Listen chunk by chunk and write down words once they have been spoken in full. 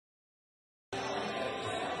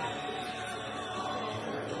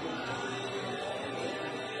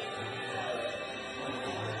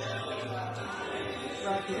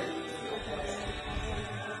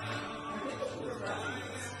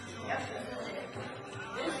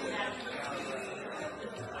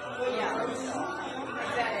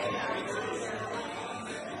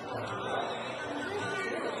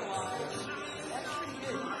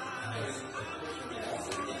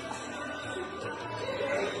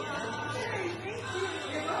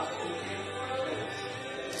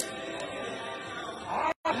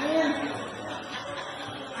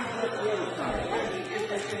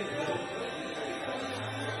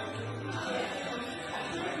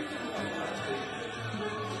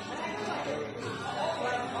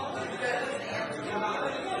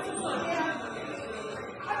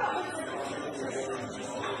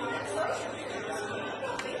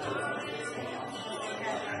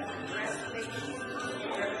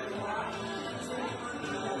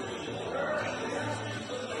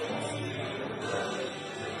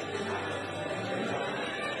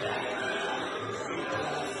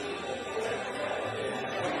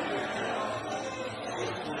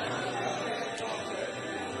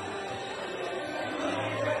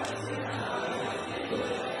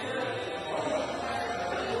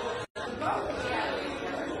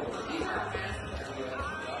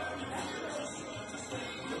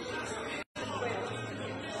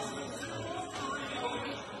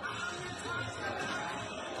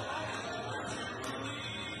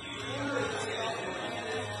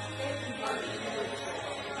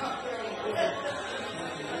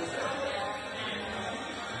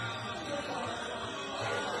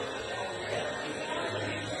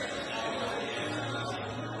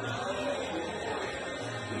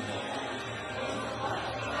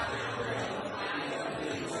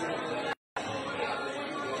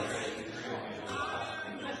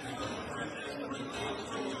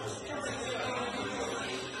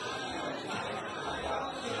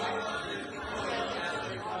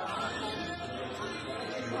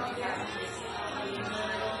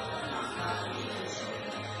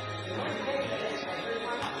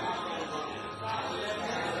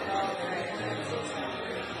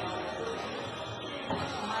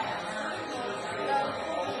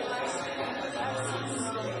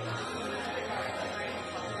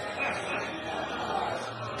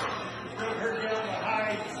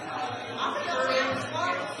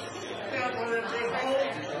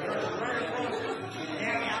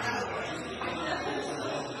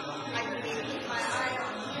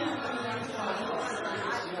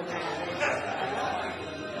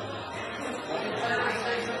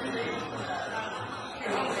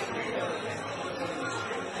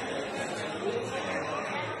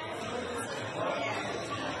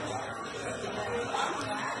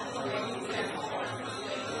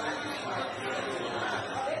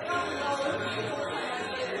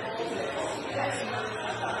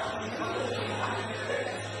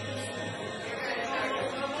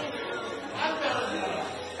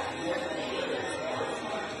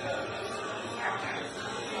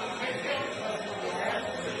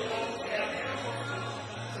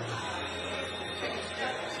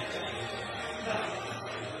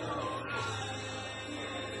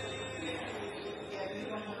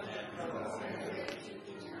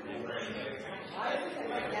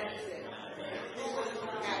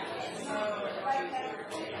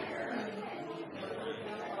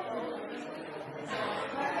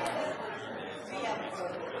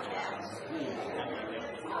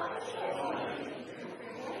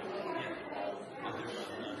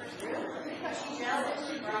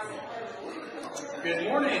Good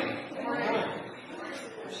morning.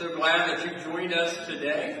 We're so glad that you've joined us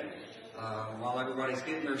today. While everybody's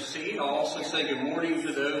getting their seat, I'll also say good morning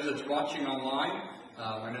to those that's watching online.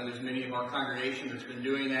 I know there's many of our congregation that's been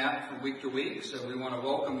doing that from week to week, so we want to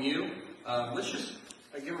welcome you. Let's just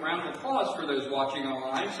give a round of applause for those watching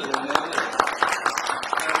online so they know that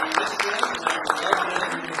we missed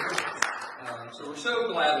them. So we're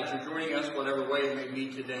so glad that you're joining us, whatever way it may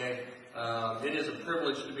be today. It is a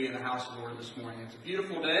privilege to be in the house of the Lord this morning. It's a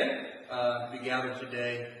beautiful day to be gathered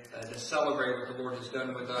today to celebrate what the Lord has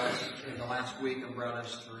done with us in the last week and brought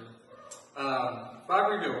us through.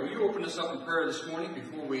 Bob Reville, will you open us up in prayer this morning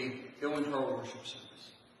before we go into our worship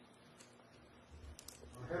service?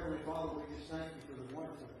 Our Heavenly Father, we just thank you for the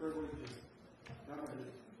wonderful privilege of coming to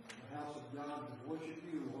the house of God to worship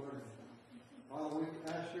you, Lord. Father, we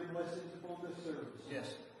ask your blessings upon this service. Yes.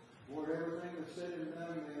 Lord, everything that's said and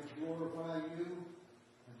done may glorify you.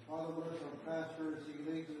 And Father, bless our pastor as he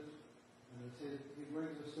leads us and as he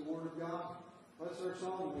brings us the Word of God. Bless our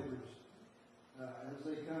song leaders as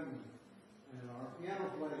they come, and our piano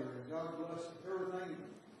player. And God bless everything,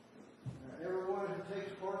 everyone who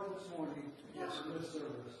takes part this morning in this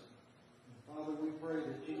service. And Father, we pray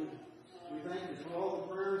that we thank you for all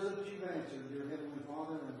the prayers that you've answered, dear Heavenly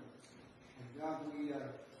Father. And God, we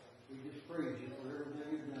just praise you for everything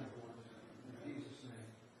you've done for us. In Jesus' name.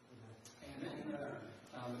 Amen.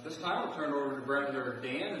 At this time, I'll turn it over to Brother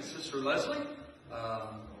Dan and Sister Leslie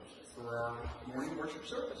for our morning worship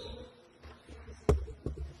service.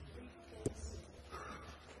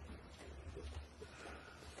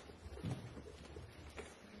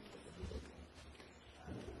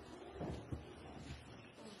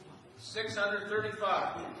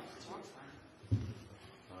 $635.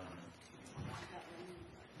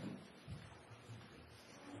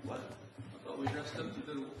 What? I thought we dressed up to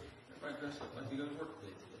do. Everybody dressed up like you go to work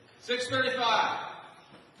today. $635.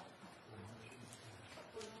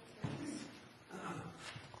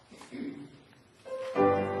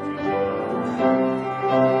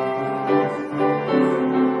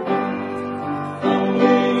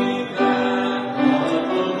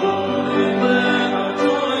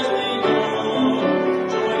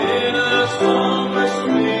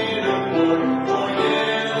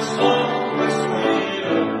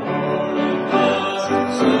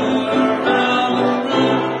 Surround the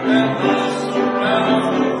room and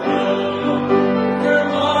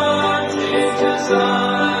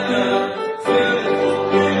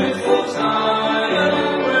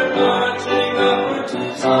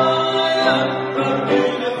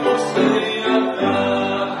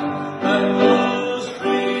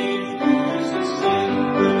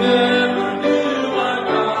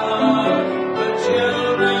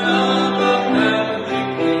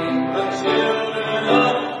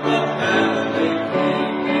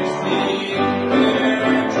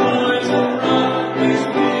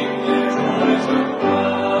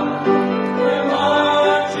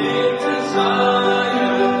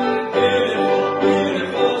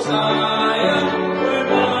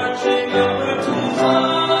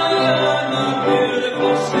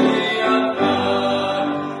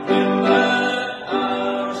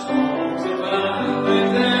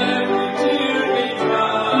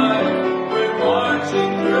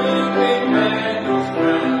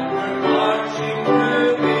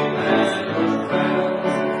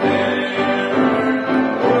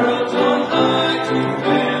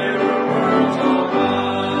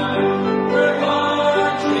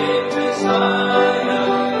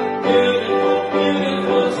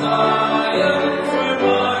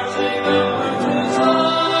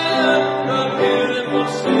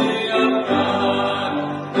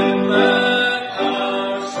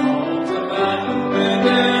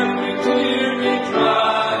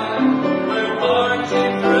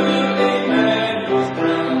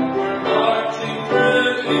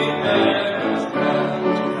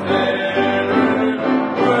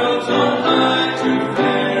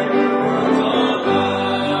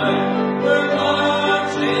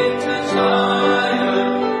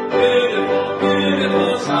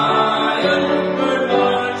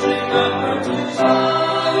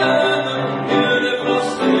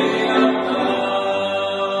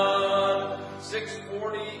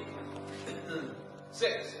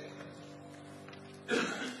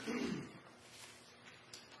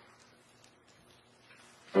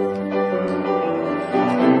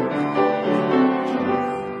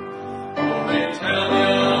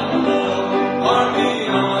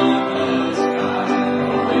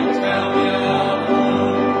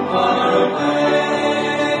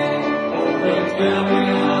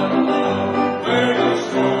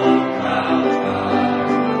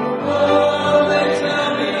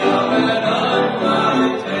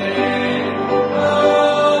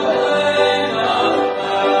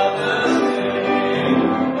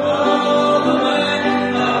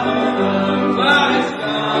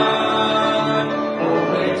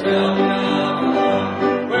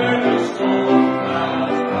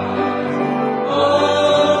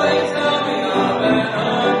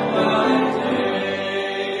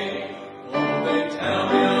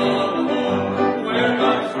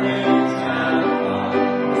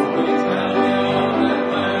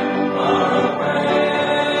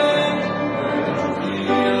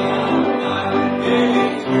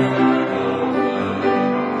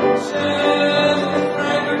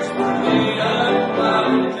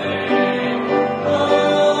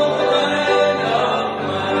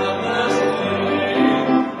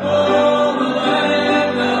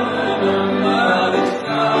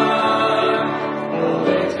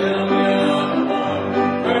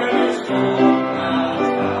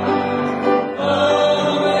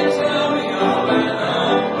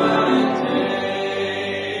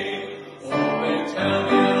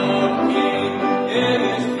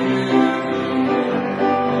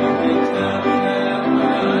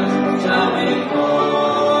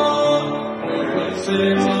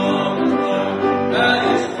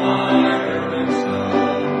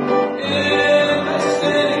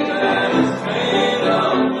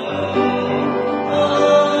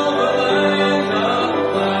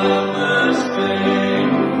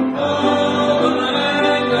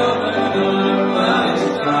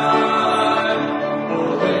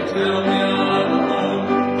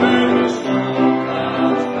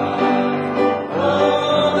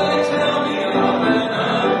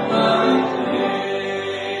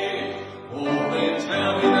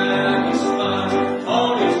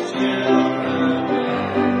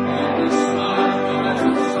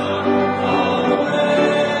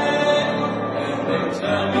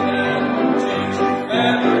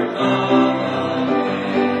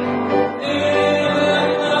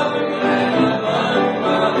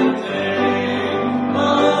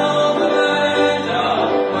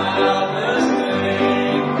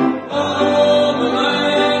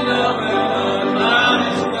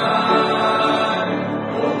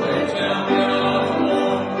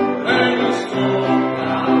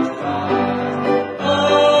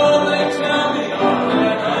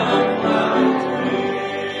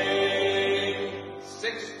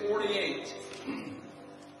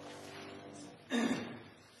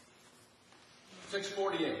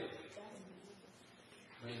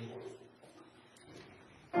be.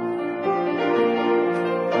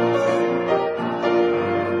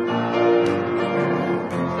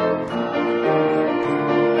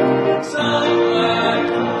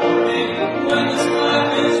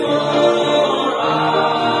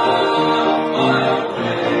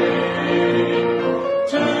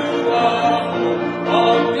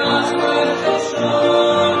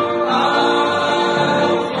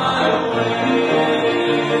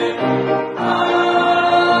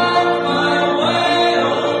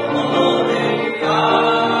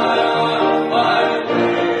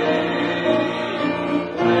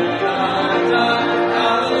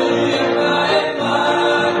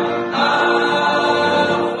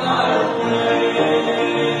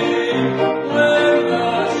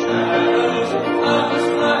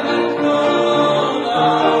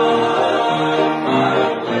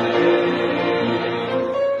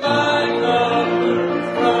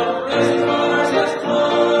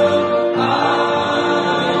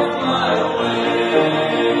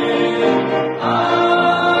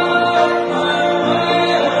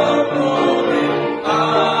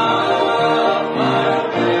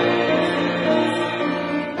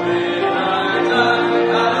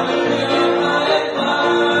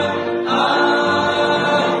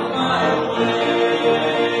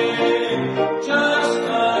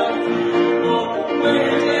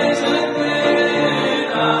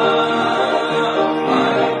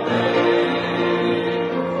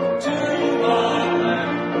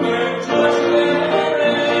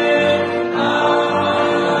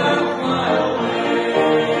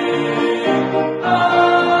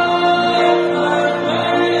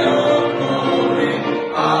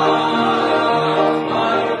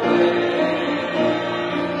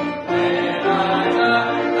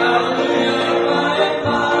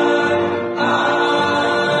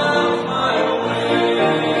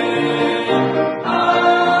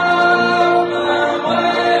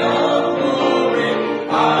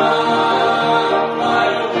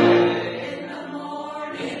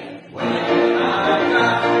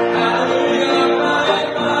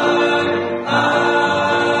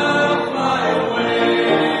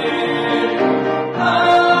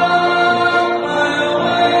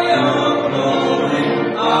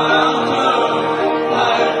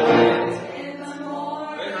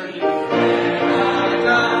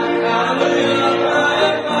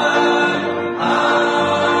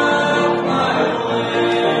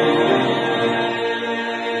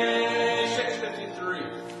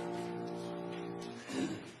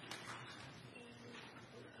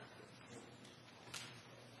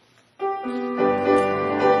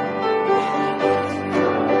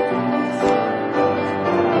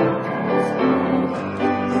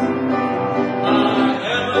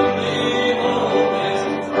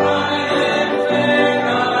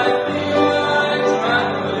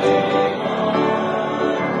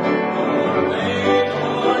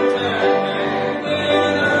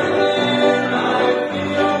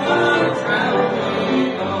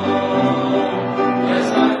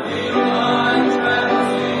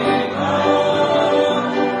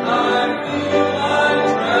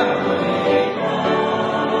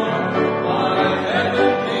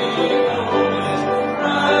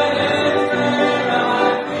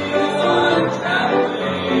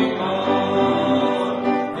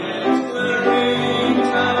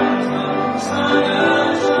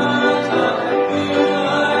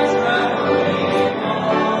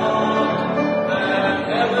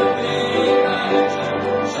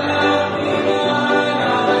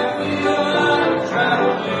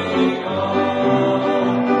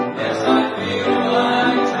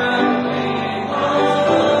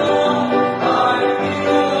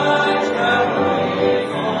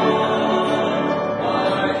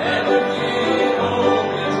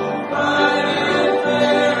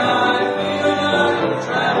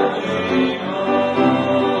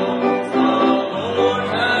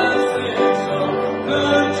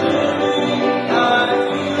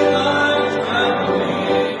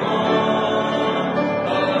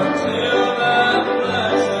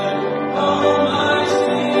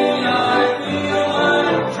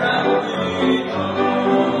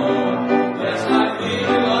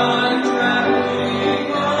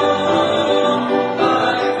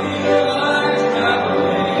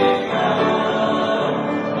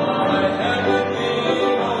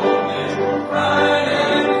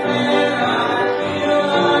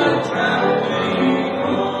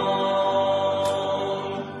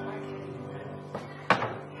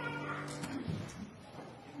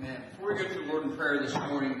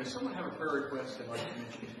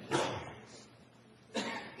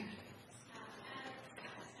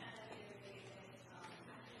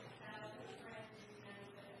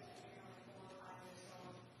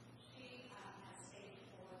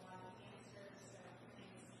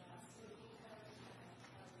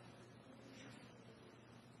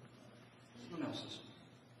 else's.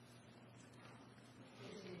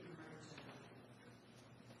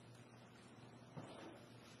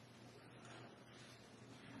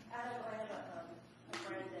 Adam, I have a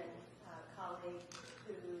friend and colleague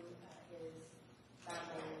who is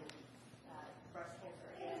battling breast cancer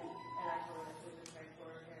again, and I told him that we would pray for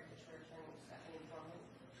her here at the church and Stephanie for him.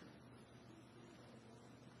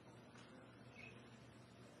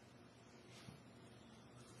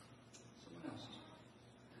 Someone else's.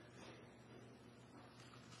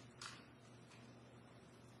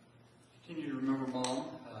 Continue to remember Mom.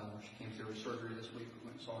 She came through her surgery this week. We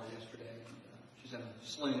went and saw her yesterday. And, she's in a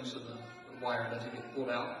sling, so the wire doesn't get pulled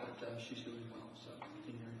out, but she's doing well. So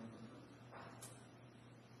continue to remember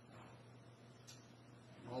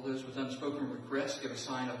her. All those with unspoken requests, give a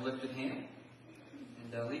sign of lifted hand.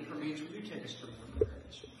 And Lee Cremines, will you take us through the prayer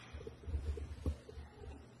this week?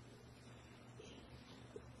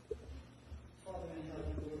 Father in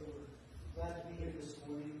heaven, Lord, we're glad to be here this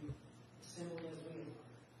morning, assembled as we are.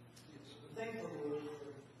 We're thankful, Lord,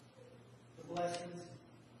 for the blessings,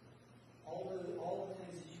 all the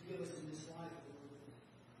things that you give us in this life, Lord.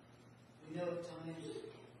 We know at times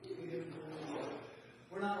we go through,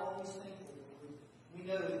 we're not always thankful, Lord. We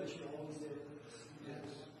know that you're always there with us.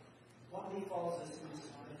 Yes. What befalls us in this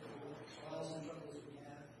life, Lord, trials and troubles we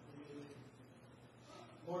have,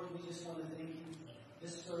 Lord, we just want to thank you for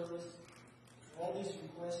this service. All these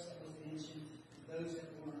requests that were mentioned, those that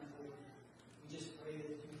weren't, Lord, we just pray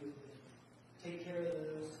that you would take care of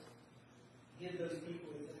those, give those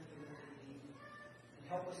people exactly what they need, and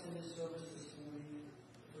help us in this service this morning.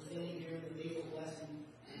 If there's any here that need a blessing,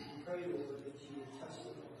 we pray, Lord, that you would touch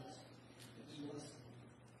their hearts and bless them.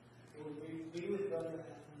 Lord, be with Brother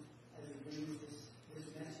Adam as he brings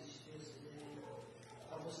this message to us today.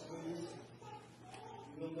 Help us please.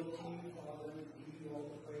 We will look to you, Father, and give you all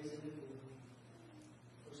the praise and the glory.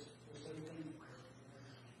 We're so thankful.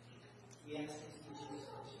 We ask this in Jesus'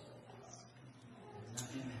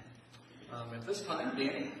 name. Amen. At this time,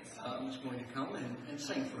 Danny is going to come and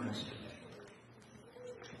sing for us today.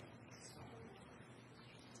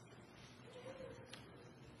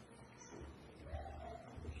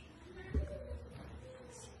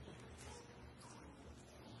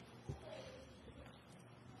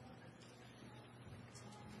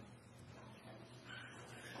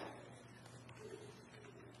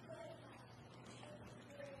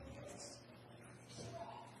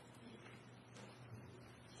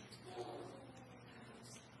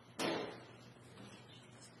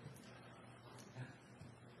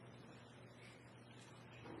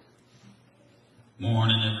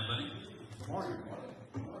 Morning, everybody. Morning.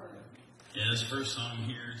 Yeah, this first song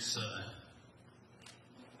here, it's, I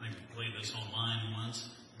think I played this online once,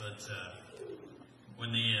 but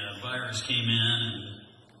when the virus came in and,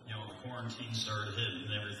 the quarantine started hitting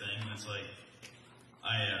and everything, it's like,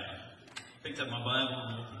 I picked up my Bible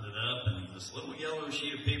and opened it up, and this little yellow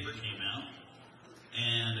sheet of paper came out,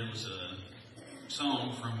 and it was a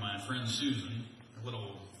song from my friend Susan, a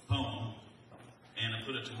little poem, and I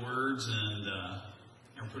put it to words and,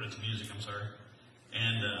 or put it to music, I'm sorry.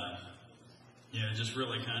 And, it just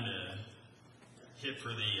really kind of hit for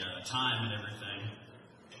the time and everything.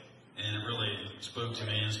 And it really spoke to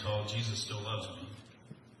me. It's called Jesus Still Loves Me.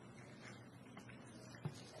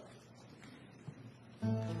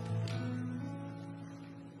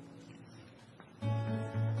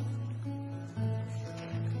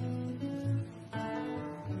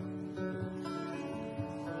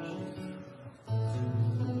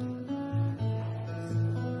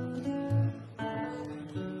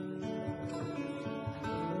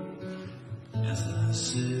 As I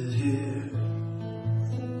sit here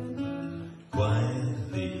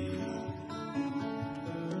quietly,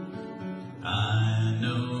 I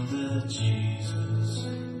know that Jesus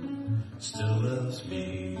still loves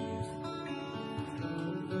me.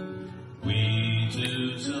 We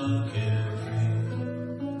do talk every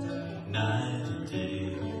night and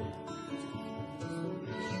day.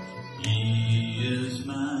 He is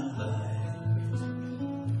my life,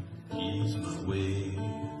 He's my way.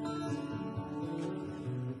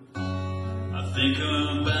 I think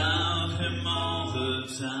about Him all the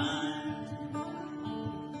time,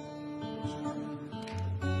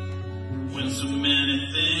 when so many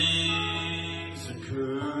things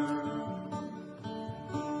occur,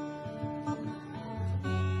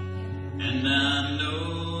 and I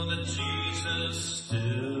know that Jesus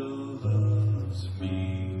still loves me.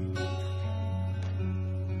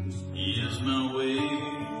 He is my way,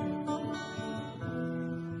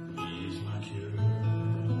 He is my cure.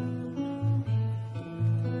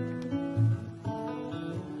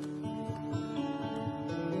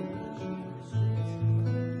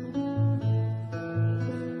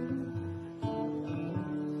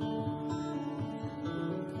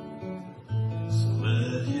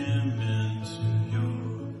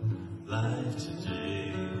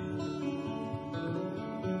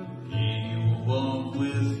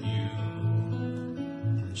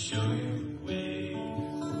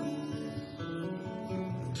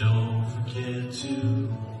 don't forget to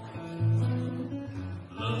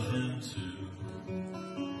love him too.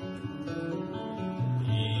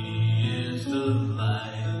 He is the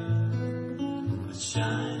light that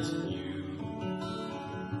shines in you.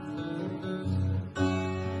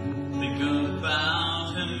 Think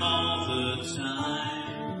about him all the time.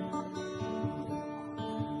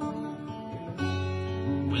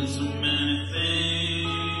 When so many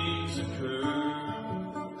things occur,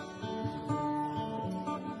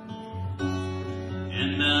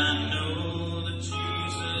 and I know that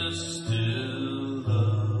Jesus still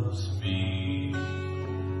loves me.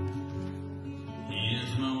 He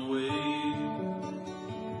is my way,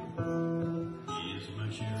 He is my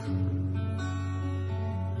cure.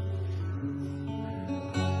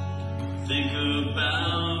 Think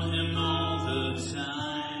about him all the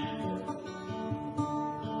time.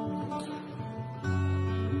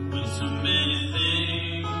 When so many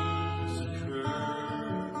things occur,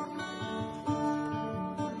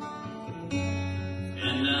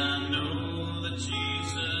 and I know that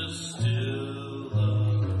Jesus still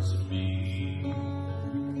loves me.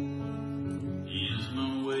 He is my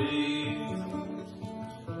way,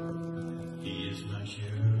 He is my cure.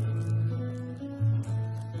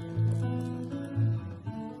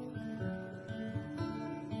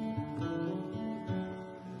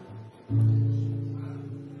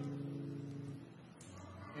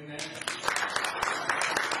 Amen.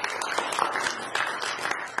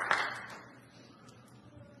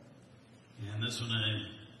 And this one I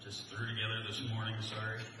just threw together this morning,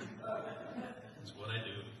 sorry. That's what I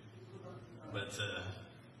do. But,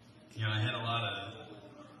 you know, I had a lot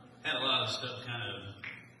of stuff kind of,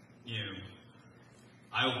 you know,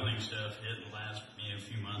 eye-opening stuff hit in the last,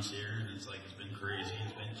 few months here, and it's been crazy,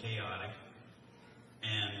 it's been chaotic.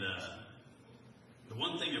 And, the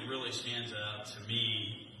one thing that really stands out to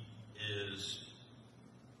me is,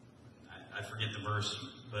 I forget the verse,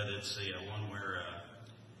 but it's the one where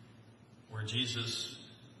Jesus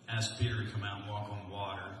asked Peter to come out and walk on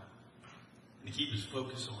water, and to keep his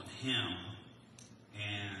focus on him.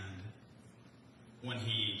 And when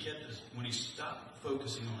he stopped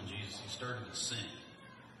focusing on Jesus, he started to sink.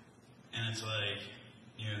 And it's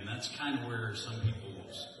and that's kind of where some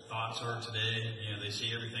people's thoughts are today. They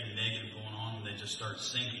see everything negative going on, and they just start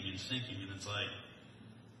sinking and sinking. And it's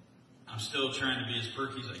I'm still trying to be as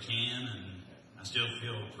perky as I can, and I still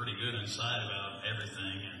feel pretty good inside about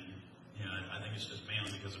everything. And I think it's just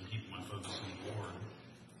mainly because I'm keeping my focus on the Lord.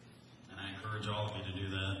 And I encourage all of you to do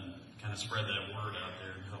that and kind of spread that word out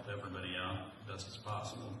there and help everybody out as best as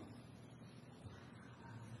possible.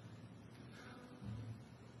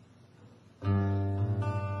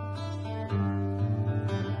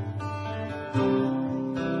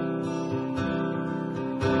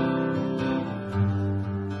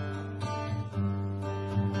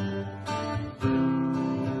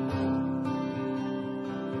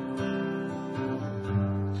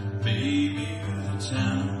 Baby, the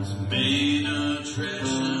town's main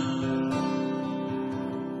attraction.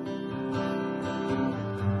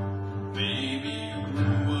 Baby,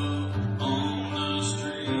 grew up on the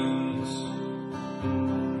streets.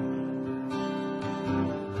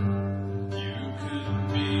 You could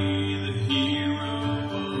be the hero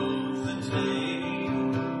of the day,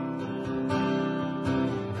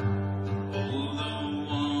 or the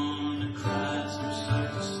one who cries himself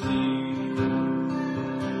to sleep.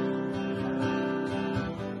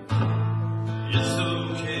 It's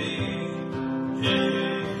okay, hey,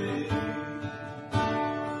 hey.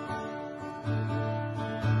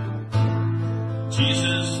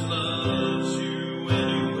 Jesus loves you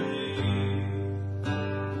anyway.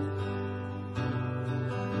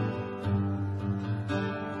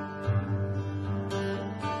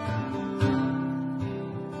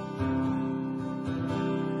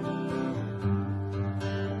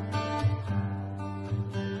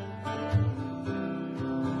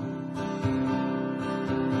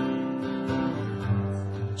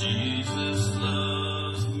 Jesus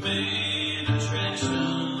loves main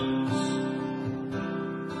attractions.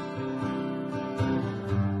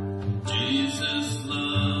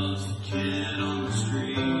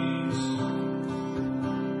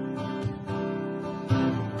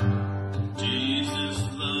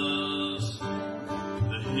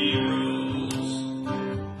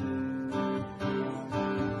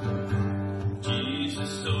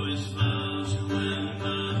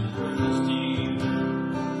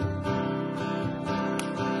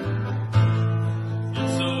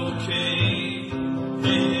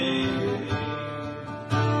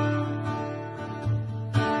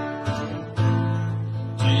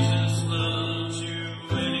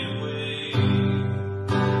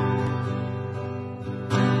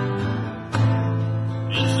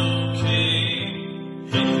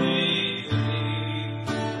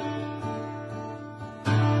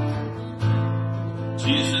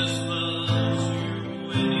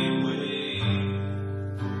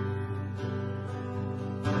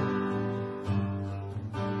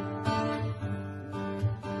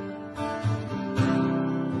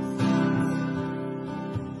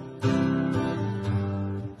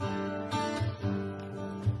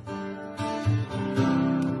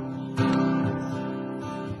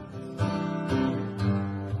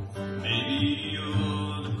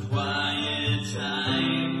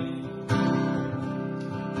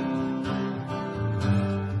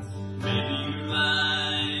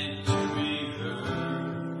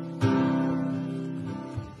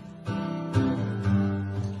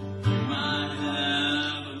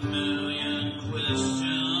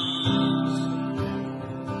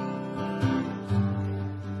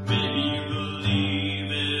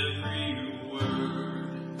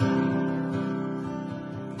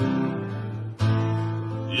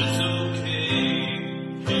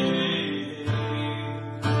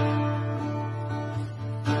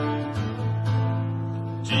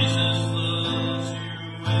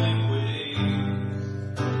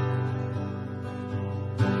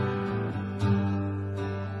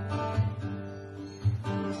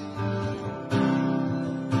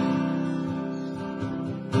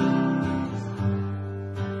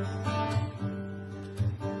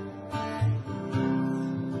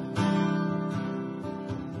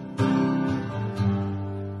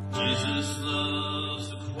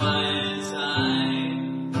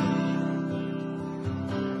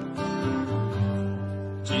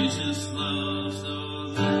 Jesus loves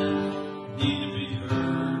those that need to be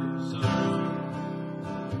heard. So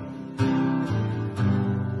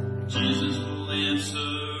Jesus will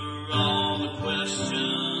answer all the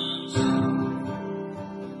questions.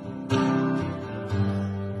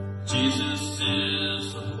 Jesus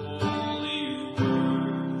is the Holy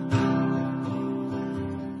Word.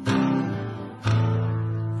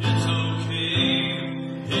 It's okay.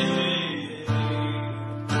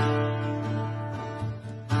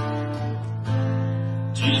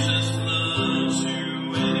 Jesus loves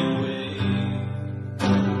you anyway.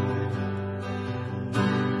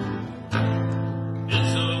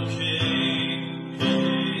 It's okay.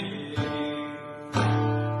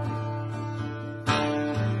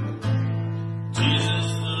 Jesus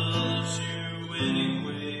loves you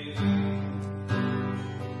anyway.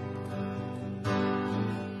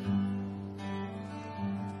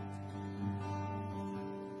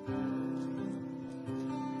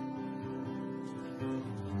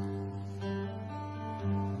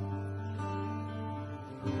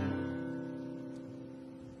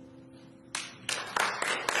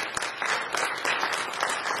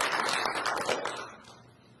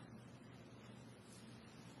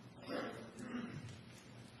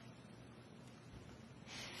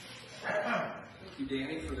 Thank you,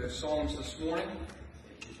 Danny, for those songs this morning.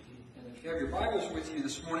 And if you have your Bibles with you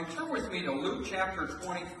this morning, turn with me to Luke chapter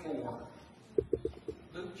 24.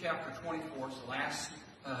 Luke chapter 24 is the last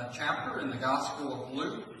chapter in the Gospel of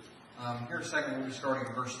Luke. Here in a second, we'll be starting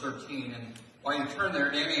at verse 13. And while you turn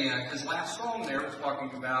there, Danny, his last song there was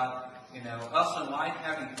talking about, us in life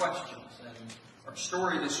having questions. And our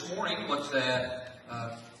story this morning looks at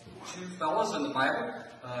two fellas in the Bible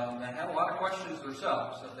that had a lot of questions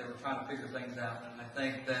themselves that they were trying to figure things out. And I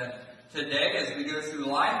think that today, as we go through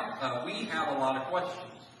life, we have a lot of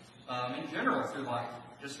questions in general through life,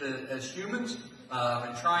 just as humans,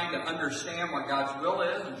 and trying to understand what God's will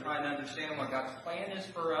is and trying to understand what God's plan is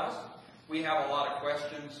for us. We have a lot of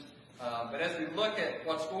questions. But as we look at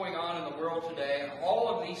what's going on in the world today, all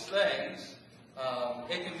of these things,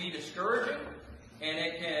 it can be discouraging and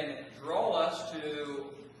it can draw us to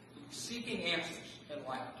seeking answers in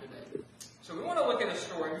life today. So we want to look at a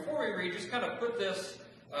story. Before we read, just kind of put this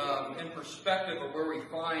in perspective of where we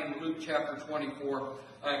find Luke chapter 24.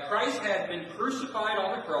 Christ had been crucified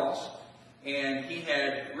on the cross, and he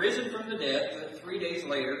had risen from the dead 3 days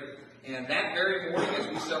later. And that very morning, as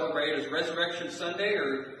we celebrate as Resurrection Sunday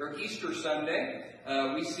or Easter Sunday,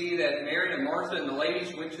 we see that Mary and Martha and the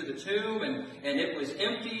ladies went to the tomb, and it was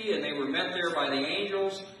empty, and they were met there by the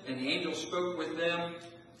angels, and the angels spoke with them.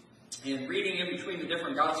 And reading in between the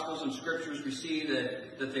different Gospels and Scriptures, we see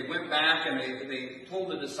that they went back and they told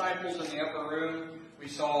the disciples in the upper room. We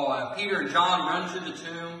saw Peter and John run to the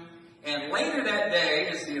tomb. And later that day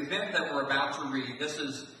is the event that we're about to read. This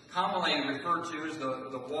is commonly referred to as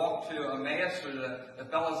the walk to Emmaus, or the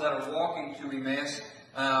fellows that are walking to Emmaus.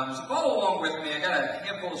 So follow along with me. I got a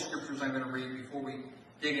handful of Scriptures I'm going to read before we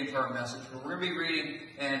dig into our message. But we're going to be reading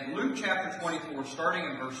in Luke chapter 24, starting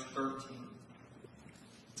in verse 13.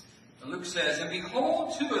 And Luke says, "And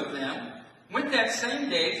behold, two of them went that same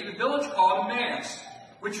day to the village called Emmaus,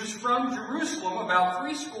 which was from Jerusalem about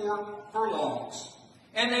 80 furlongs.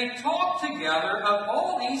 And they talked together of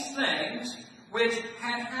all these things which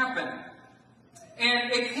had happened.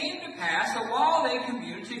 And it came to pass that while they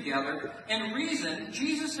communed together and reasoned,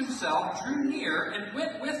 Jesus himself drew near and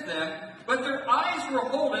went with them, but their eyes were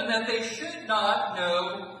holden that they should not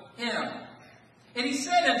know him. And he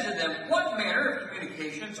said unto them, What manner of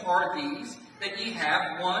communications are these that ye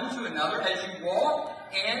have one to another as you walk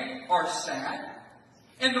and are sad?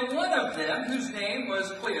 And the one of them, whose name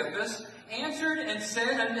was Cleophas, answered and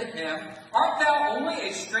said unto him, Art thou only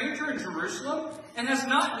a stranger in Jerusalem, and hast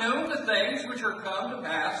not known the things which are come to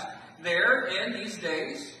pass there in these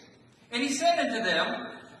days? And he said unto them,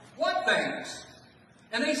 What things?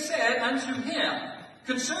 And they said unto him,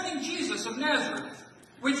 Concerning Jesus of Nazareth,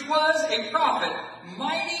 which was a prophet,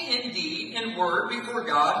 mighty in deed and word before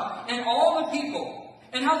God and all the people,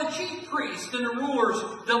 and how the chief priests and the rulers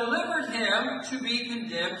delivered him to be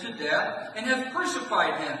condemned to death, and have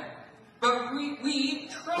crucified him. But we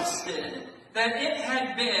trusted that it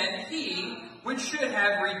had been he which should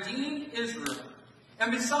have redeemed Israel.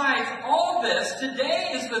 And besides all this,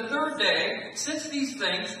 today is the third day since these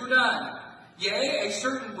things were done. Yea, a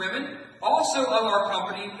certain women also of our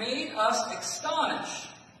company made us astonished,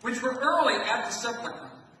 which were early at the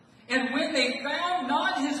sepulchre. And when they found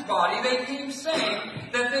not his body, they came saying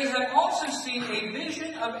that they had also seen a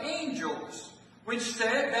vision of angels, which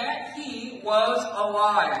said that he was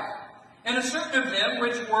alive. And a certain of them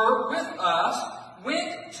which were with us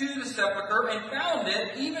went to the sepulchre and found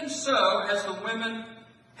it even so as the women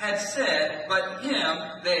had said, but him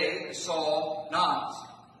they saw not.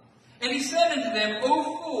 And he said unto them,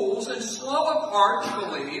 O fools, and slow of heart to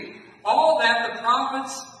believe all that the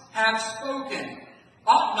prophets have spoken.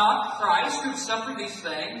 Ought not Christ, who suffered these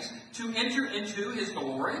things, to enter into his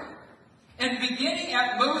glory? And beginning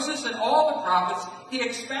at Moses and all the prophets, he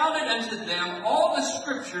expounded unto them all the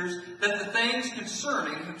scriptures that the things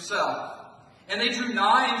concerning himself. And they drew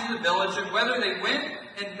nigh into the village, and whether they went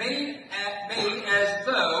and made as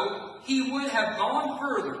though he would have gone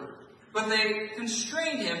further. But they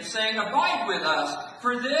constrained him, saying, Abide with us,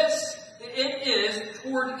 for this it is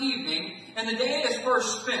toward evening, and the day is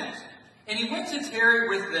first spent. And he went to tarry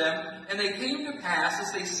with them, and they came to pass,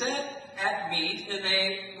 as they sat at meat, and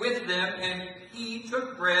they with them, and he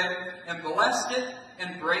took bread, and blessed it,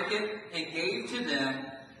 and brake it, and gave to them.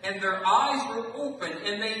 And their eyes were opened,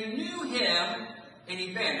 and they knew him, and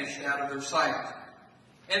he vanished out of their sight.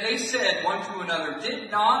 And they said one to another,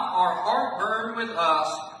 Did not our heart burn with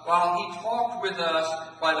us, while he talked with us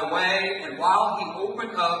by the way, and while he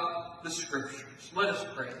opened up the Scriptures? Let us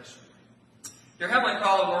pray this morning. Dear Heavenly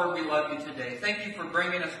Father, Lord, we love you today. Thank you for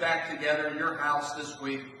bringing us back together in your house this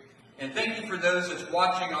week. And thank you for those that's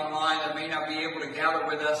watching online that may not be able to gather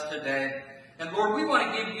with us today. And Lord, we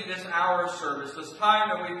want to give you this hour of service, this time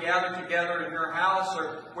that we gather together in your house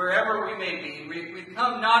or wherever we may be. We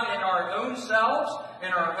come not in our own selves,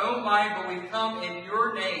 in our own mind, but we come in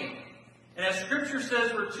your name. And as Scripture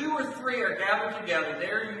says, where 2 or 3 are gathered together,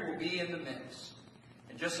 there you will be in the midst.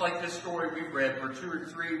 And just like this story we read, where 2 or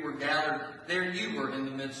 3 were gathered, there you were in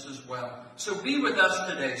the midst as well. So be with us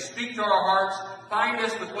today. Speak to our hearts. Find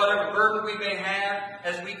us with whatever burden we may have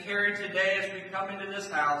as we carry today, as we come into this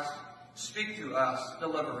house. Speak to us.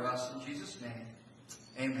 Deliver us. In Jesus' name,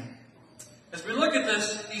 amen. As we look at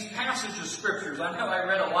these passages of Scriptures, I know I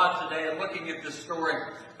read a lot today looking at this story,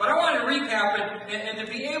 but I want to recap it and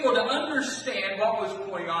to be able to understand what was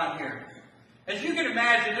going on here. As you can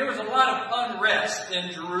imagine, there was a lot of unrest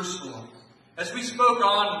in Jerusalem. As we spoke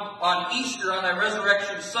on Easter, on that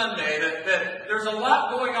Resurrection Sunday, that there's a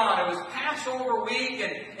lot going on. It was Passover week,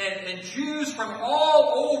 and Jews from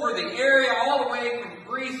all over the area, all the way from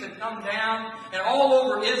Greece had come down, and all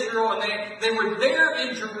over Israel, and they were there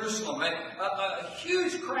in Jerusalem. A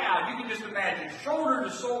huge crowd, you can just imagine, shoulder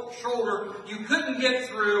to shoulder, you couldn't get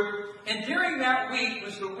through. And during that week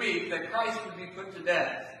was the week that Christ would be put to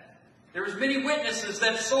death. There was many witnesses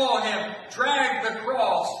that saw him drag the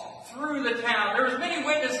cross through the town. There was many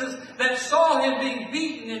witnesses that saw him being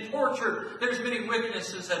beaten and tortured. There's many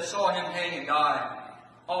witnesses that saw him hang and die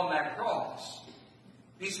on that cross.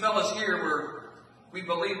 These fellows here were, we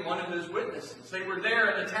believe, one of those witnesses. They were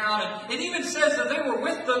there in the town, and it even says that they were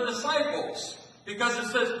with the disciples, because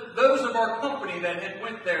it says those of our company that had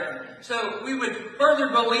went there. So we would further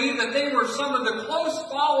believe that they were some of the close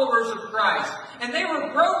followers of Christ, and they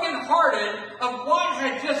were brokenhearted of what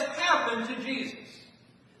had just happened to Jesus.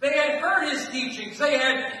 They had heard his teachings. They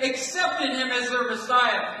had accepted him as their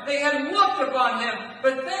Messiah. They had looked upon him,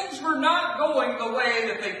 but things were not going the way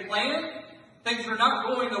that they planned. Things were not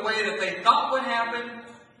going the way that they thought would happen.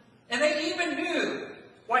 And they even knew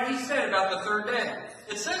what he said about the third day.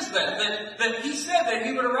 It says that he said that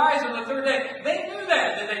he would arise on the third day. They knew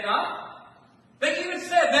that, did they not? They even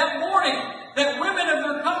said that morning that women of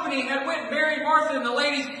their company had went, Mary, Martha, and the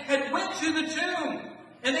ladies had went to the tomb.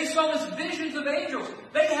 And they saw these visions of angels.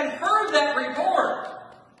 They had heard that report,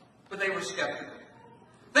 but they were skeptical.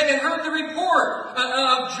 They had heard the report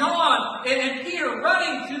of John and Peter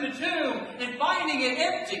running to the tomb and finding it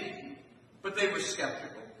empty, but they were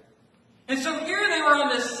skeptical. And so here they were on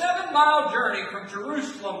this 7-mile journey from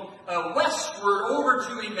Jerusalem westward over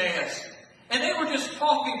to Emmaus. And they were just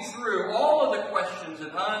talking through all of the questions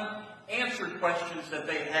and unanswered questions that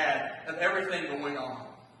they had of everything going on.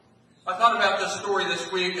 I thought about this story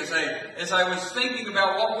this week as I was thinking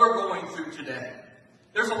about what we're going through today.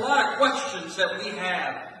 There's a lot of questions that we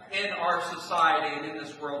have in our society and in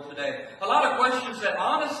this world today. A lot of questions that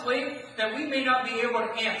honestly, that we may not be able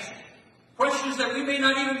to answer. Questions that we may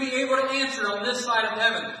not even be able to answer on this side of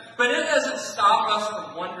heaven. But it doesn't stop us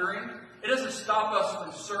from wondering. It doesn't stop us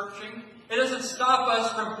from searching. It doesn't stop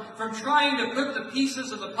us from trying to put the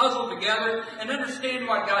pieces of the puzzle together and understand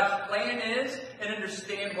what God's plan is and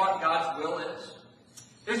understand what God's will is.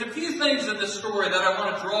 There's a few things in this story that I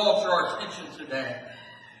want to draw to our attention today.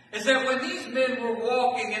 Is that when these men were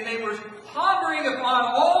walking and they were pondering upon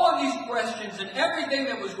all of these questions and everything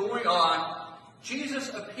that was going on, Jesus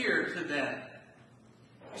appeared to them.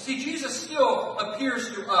 You see, Jesus still appears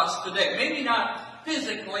to us today. Maybe not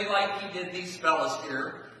physically like he did these fellas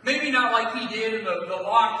here, Maybe not like he did in the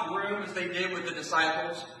locked room as they did with the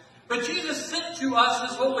disciples. But Jesus sent to us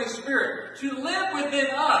His Holy Spirit to live within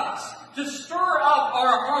us, to stir up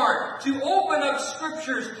our heart, to open up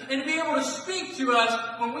Scriptures, and to be able to speak to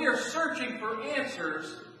us when we are searching for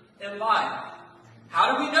answers in life.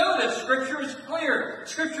 How do we know that Scripture is clear?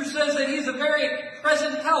 Scripture says that He's a very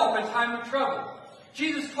present help in time of trouble.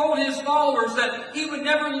 Jesus told His followers that He would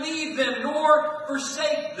never leave them nor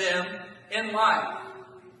forsake them in life.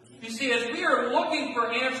 You see, as we are looking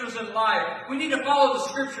for answers in life, we need to follow the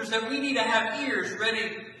Scriptures, and we need to have ears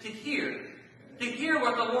ready to hear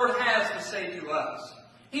what the Lord has to say to us.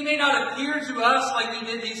 He may not appear to us like He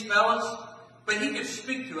did these fellows, but He can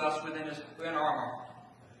speak to us within our heart.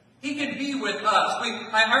 He can be with us.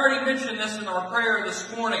 I already mentioned this in our prayer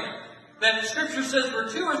this morning, that the Scripture says where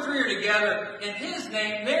 2 or 3 are together in His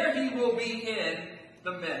name, there He will be in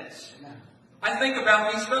the midst. I think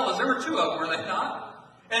about these fellows. There were 2 of them, were they not?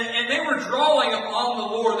 And they were drawing upon the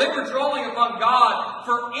Lord. They were drawing upon God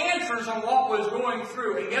for answers on what was going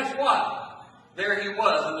through. And guess what? There He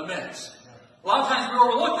was in the midst. A lot of times we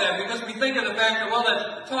overlook that because we think of the fact that, well,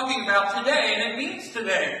 that's talking about today, and it means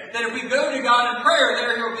today. That if we go to God in prayer,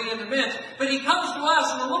 there He'll be in the midst. But He comes to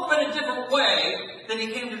us in a little bit of a different way than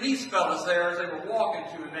He came to these fellows there as they were walking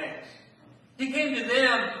to Emmaus. He came to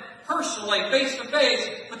them personally, face to face,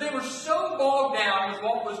 but they were so bogged down with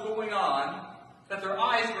what was going on that their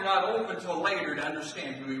eyes were not open till later to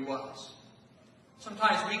understand who He was.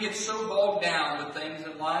 Sometimes we get so bogged down with things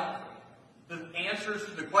in life, the answers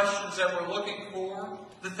to the questions that we're looking for,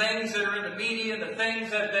 the things that are in the media, the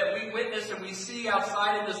things that we witness and we see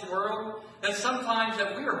outside of this world, that sometimes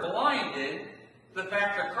that we are blinded to the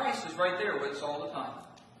fact that Christ is right there with us all the time.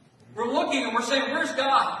 We're looking and we're saying, where's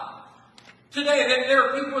God? Today, there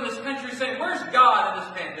are people in this country saying, where's God in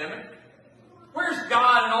this pandemic? Where's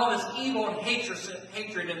God in all this evil and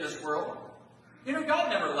hatred in this world? You know, God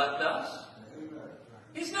never left us.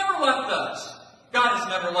 He's never left us. God has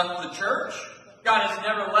never left the church. God has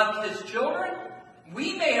never left His children.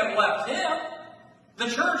 We may have left Him. The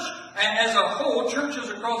church as a whole, churches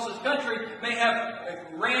across this country may have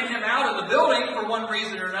ran Him out of the building for one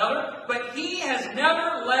reason or another, but He has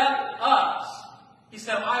never left us. He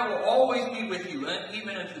said, I will always be with you,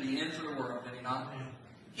 even unto the ends of the world. Did He not?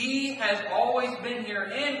 He has always been here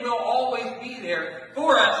and will always be there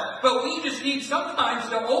for us. But we just need sometimes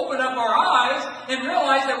to open up our eyes and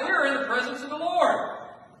realize that we're in the presence of the Lord.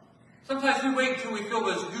 Sometimes we wait until we feel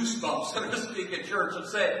those goosebumps, so to speak, at church and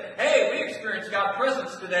say, hey, we experienced God's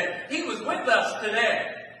presence today. He was with us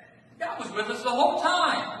today. God was with us the whole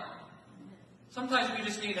time. Sometimes we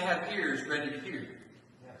just need to have ears ready to hear.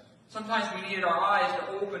 Sometimes we need our eyes to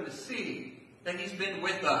open to see that He's been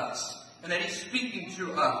with us and that He's speaking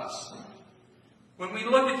to us. When we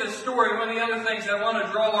look at this story, one of the other things I want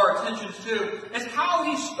to draw our attention to is how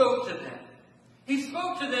He spoke to them. He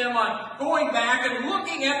spoke to them on going back and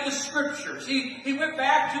looking at the Scriptures. He went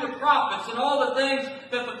back to the prophets and all the things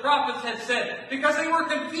that the prophets had said because they were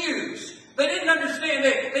confused. They didn't understand.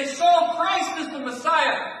 They saw Christ as the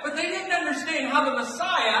Messiah, but they didn't understand how the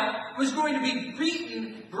Messiah was going to be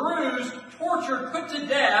beaten, bruised, tortured, put to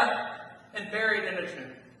death, and buried in a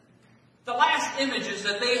tomb. The last images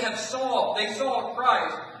that they saw of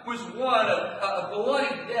Christ was one of a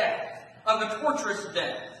bloody death, of a torturous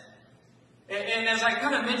death. And as I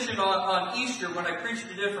kind of mentioned on Easter when I preached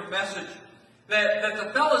a different message, that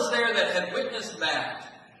the fellows there that had witnessed that,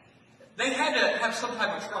 they had to have some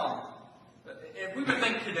type of trauma. If we would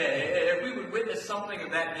think today, if we would witness something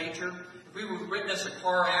of that nature, if we would witness a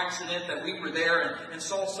car accident, that we were there and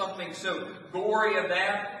saw something so gory of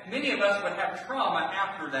that, many of us would have trauma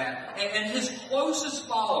after that. And His closest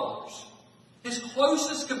followers, His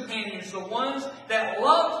closest companions, the ones that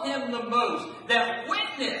loved Him the most, that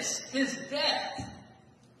witnessed His death,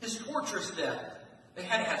 His torturous death, they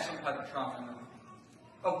had to have some type of trauma in them.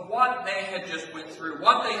 Of what they had just went through,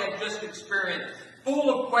 what they had just experienced,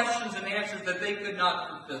 full of questions and answers that they could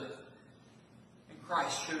not fulfill. And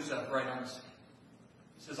Christ shows up right on the scene.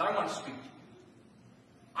 He says, I want to speak to you.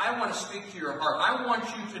 I want to speak to your heart. I want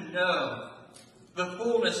you to know the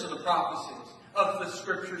fullness of the prophecies of the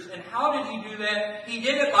Scriptures. And how did He do that? He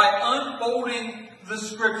did it by unfolding the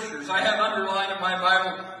Scriptures. I have underlined in my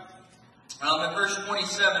Bible, in verse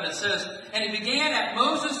 27, it says, and He began at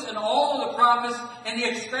Moses and all of the prophets, and He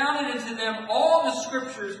expounded unto them all the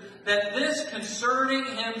Scriptures, that this concerning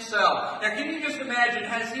Himself. Now, can you just imagine,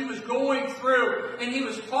 as He was going through, and He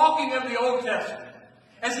was talking of the Old Testament,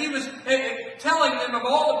 as He was telling them of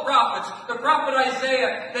all the prophets, the prophet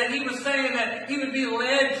Isaiah, that he was saying that he would be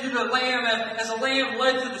led to the lamb as a lamb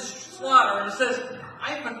led to the slaughter, and it says,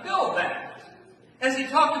 I fulfilled that. As he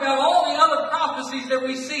talked about all the other prophecies that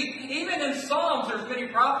we see, even in Psalms, there's many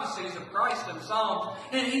prophecies of Christ in Psalms,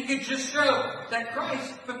 and he could just show that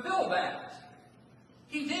Christ fulfilled that.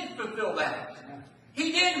 He did fulfill that.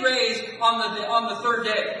 He did raise on the third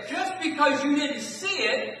day. Just because you didn't see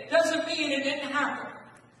it doesn't mean it didn't happen.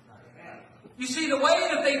 You see, the way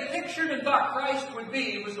that they pictured and thought Christ would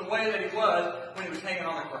be was the way that he was when he was hanging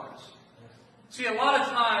on the cross. See, a lot of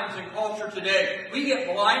times in culture today, we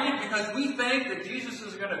get blinded because we think that Jesus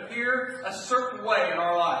is going to appear a certain way in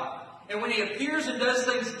our life. And when he appears and does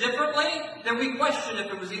things differently, then we question if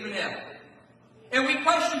it was even him. And we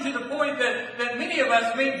question to the point that many of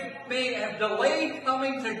us may have delayed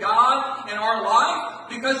coming to God in our life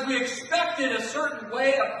because we expected a certain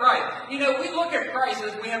way of Christ. You know, we look at Christ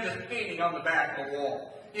as we have this painting on the back of the wall.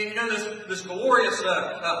 You know, this glorious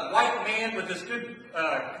white man with this good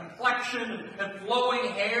complexion and flowing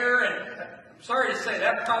hair. And I'm sorry to say,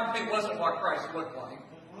 that probably wasn't what Christ looked like.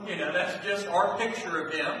 You know, that's just our picture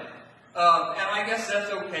of him. And I guess that's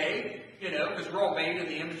okay, you know, because we're all made in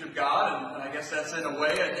the image of God. And I guess that's in a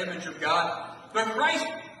way an image of God. But Christ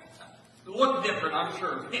looked different, I'm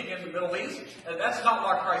sure, in the Middle East. That's not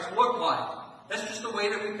what Christ looked like. That's just the way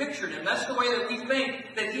that we pictured him. That's the way that we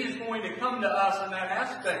think that he is going to come to us in that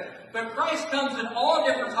aspect. But Christ comes in all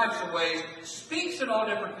different types of ways, speaks in all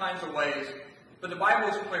different kinds of ways. But the Bible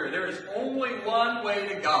is clear. There is only one way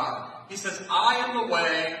to God. He says, I am the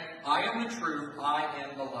way, I am the truth, I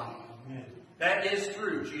am the life. Amen. That is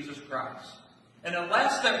through Jesus Christ. And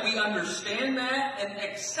unless that we understand that and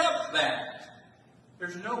accept that,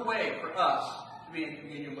 there's no way for us to be in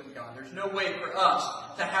communion with God. There's no way for us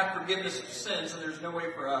to have forgiveness of sins, and there's no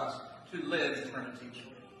way for us to live eternity.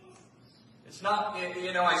 It's not,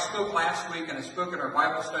 you know, I spoke last week and I spoke in our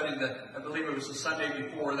Bible study that I believe it was the Sunday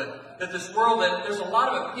before, that this world, that there's a lot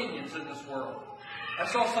of opinions in this world. I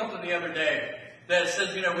saw something the other day that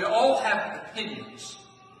says, you know, we all have opinions.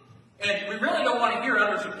 And we really don't want to hear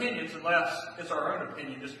others' opinions unless it's our own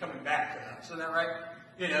opinion just coming back to us. Isn't that right?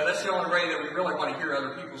 You know, that's the only way that we really want to hear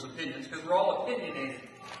other people's opinions, because we're all opinionated.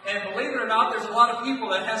 And believe it or not, there's a lot of people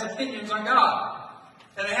that has opinions on God.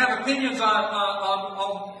 And they have opinions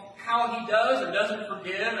on how he does or doesn't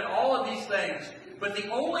forgive and all of these things. But the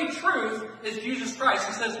only truth is Jesus Christ.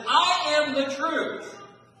 He says, I am the truth.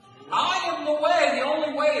 I am the way. The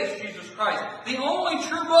only way is Jesus Christ. The only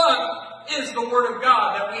true book is the Word of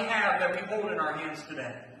God that we have, that we hold in our hands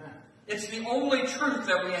today. It's the only truth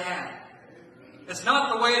that we have. It's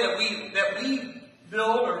not the way that we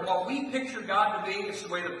build or what we picture God to be. It's the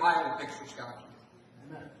way the Bible pictures God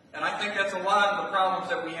to be. And I think that's a lot of the problems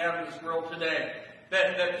that we have in this world today.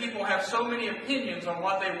 That people have so many opinions on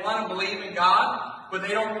what they want to believe in God, but they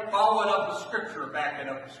don't follow it up with Scripture or back it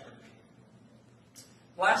up with Scripture.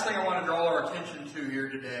 The last thing I want to draw our attention to here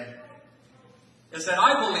today is that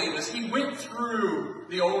I believe as he went through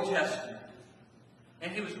the Old Testament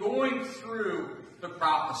and he was going through the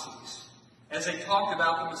prophecies as they talked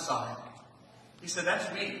about the Messiah, he said,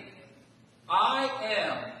 that's me. I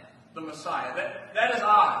am the Messiah. That is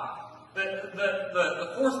I.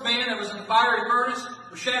 The fourth man that was in the fiery furnace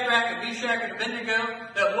with Shadrach and Meshach and Abednego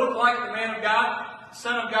that looked like the man of God,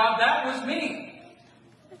 Son of God, that was me.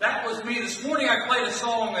 That was me. This morning I played a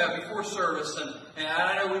song before service, and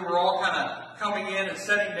I know we were all kind of coming in and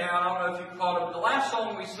sitting down. I don't know if you caught it, but the last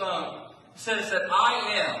song we sung says that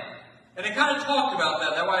I am. And it kind of talked about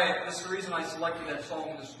that. That's the reason I selected that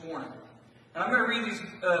song this morning. And I'm going to read these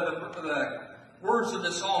the words of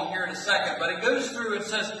the song here in a second, but it goes through and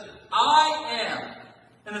says, I am.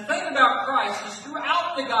 And the thing about Christ is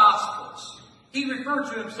throughout the Gospels, he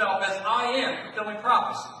referred to himself as I am, fulfilling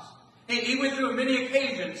prophecies. He went through many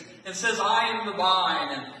occasions and says, I am the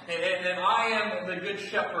vine, and I am the good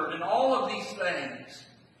shepherd, and all of these things.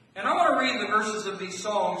 And I want to read the verses of these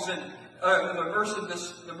songs, and the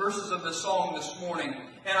verses of this song this morning.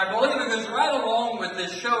 And I believe it goes right along with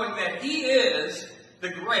this, showing that he is the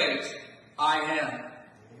great I am.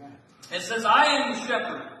 It says, I am the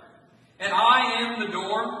shepherd, and I am the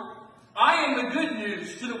door. I am the good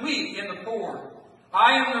news to the weak and the poor.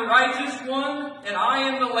 I am the righteous one, and I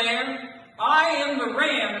am the lamb. I am the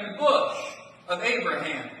ram in the bush of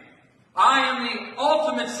Abraham. I am the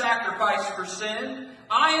ultimate sacrifice for sin.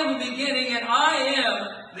 I am the beginning, and I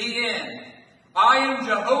am the end. I am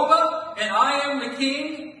Jehovah, and I am the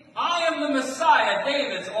King. I am the Messiah,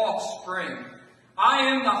 David's offspring. I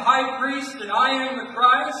am the high priest, and I am the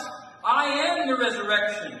Christ. I am the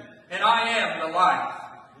resurrection, and I am the life.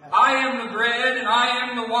 I am the bread, and I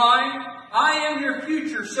am the wine. I am your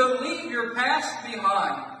future, so leave your past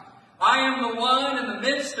behind. I am the one in the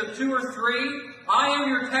midst of two or three. I am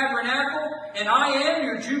your tabernacle, and I am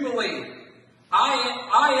your jubilee.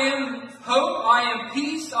 I am hope, I am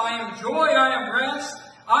peace, I am joy, I am rest,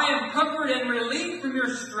 I am comfort and relief from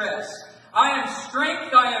your stress. I am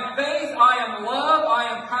strength, I am faith, I am love, I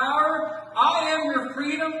am power, I am your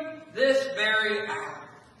freedom this very hour.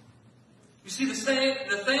 You see, the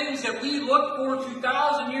things that we look for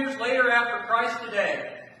 2,000 years later after Christ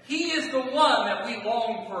today, He is the one that we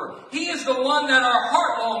long for. He is the one that our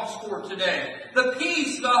heart longs for today. The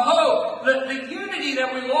peace, the hope, the unity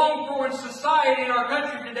that we long for in society, in our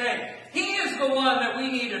country today. He is the one that we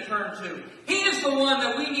need to turn to. He is the one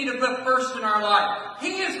that we need to put first in our life.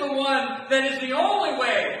 He is the one that is the only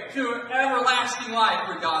way to everlasting life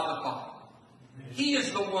with God the Father. He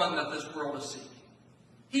is the one that this world is seeking.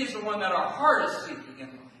 He is the one that our heart is seeking in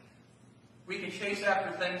life. We can chase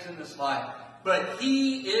after things in this life, but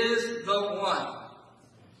He is the one.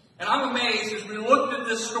 And I'm amazed as we looked at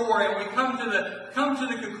this story and we come to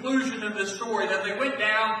the conclusion of this story that they went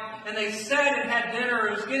down and they sat and had dinner.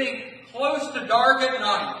 It was getting close to dark at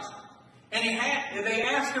night. And they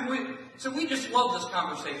asked him, so we just love this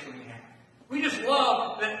conversation we had. We just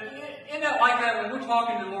love that, isn't that like that when we're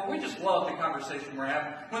talking to the Lord? We just love the conversation we're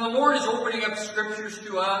having. When the Lord is opening up scriptures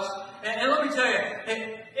to us, and let me tell you,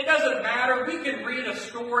 it doesn't matter. We can read a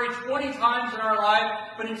story 20 times in our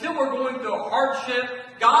life, but until we're going through a hardship,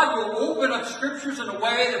 God will open up scriptures in a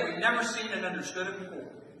way that we've never seen and understood it before.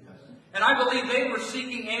 And I believe they were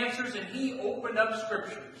seeking answers, and He opened up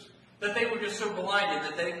scriptures that they were just so blinded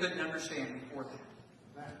that they couldn't understand before that.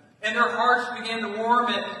 And their hearts began to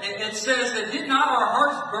warm. It says that did not our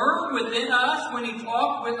hearts burn within us when He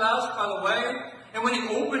talked with us by the way, and when He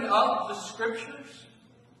opened up the scriptures?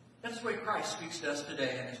 That's the way Christ speaks to us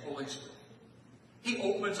today in His Holy Spirit. He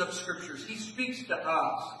opens up scriptures. He speaks to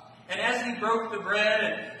us. And as He broke the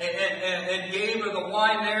bread and gave of the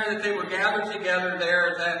wine there, that they were gathered together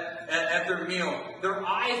there at their meal, their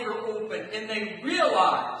eyes were open and they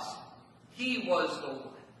realized He was the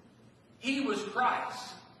one. He was Christ.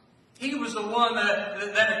 He was the one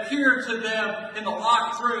that appeared to them in the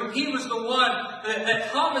locked room. He was the one that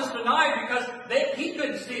Thomas denied because he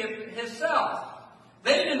couldn't see it himself.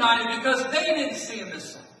 They denied Him because they didn't see Him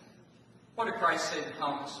himself. What did Christ say to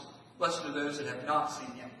Thomas? Blessed are those that have not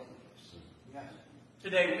seen yet believe. Yes.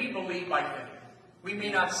 Today we believe by faith. We may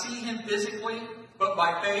not see Him physically, but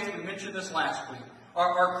by faith, we mentioned this last week.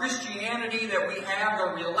 Our Christianity that we have,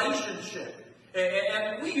 our relationship.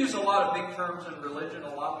 And we use a lot of big terms in religion,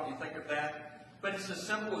 a lot when you think of that. But it's as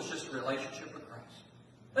simple as just a relationship with Christ.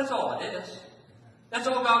 That's all it is. That's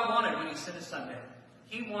all God wanted when He sent His Son down.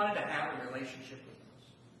 He wanted to have a relationship with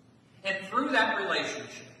us. And through that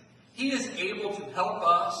relationship, He is able to help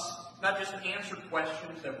us not just answer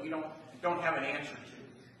questions that we don't have an answer to,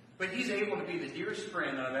 but He's able to be the dearest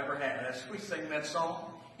friend that I've ever had. As we sing that song,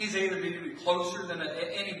 He's able to be closer than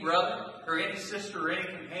any brother or any sister or any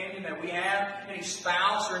companion that we have, any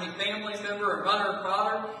spouse or any family member or mother or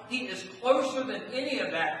father. He is closer than any of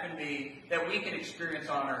that can be that we can experience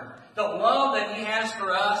on earth. The love that He has for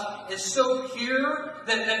us is so pure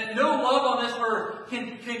that no love on this earth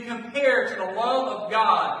can compare to the love of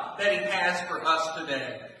God that He has for us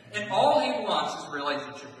today. And all He wants is a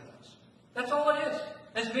relationship with us. That's all it is.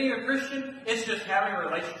 As being a Christian, it's just having a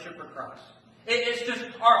relationship with Christ. It's just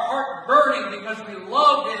our heart burning because we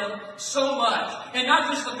love Him so much. And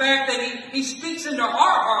not just the fact that He speaks into our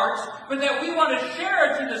hearts, but that we want to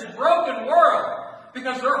share it to this broken world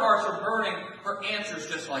because their hearts are burning for answers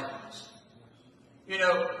just like us. You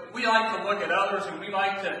know, we like to look at others and we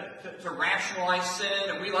like to rationalize sin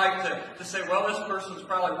and we like to say, well, this person's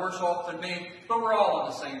probably worse off than me. But we're all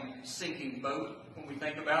in the same sinking boat when we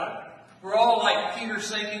think about it. We're all like Peter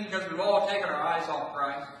sinking because we've all taken our eyes off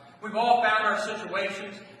Christ. We've all found our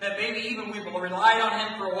situations that maybe even we've relied on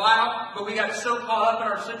Him for a while, but we got so caught up in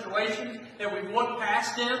our situations that we've looked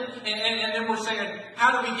past Him, and then we're saying,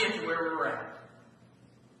 how do we get to where we're at?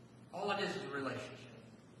 All it is a relationship.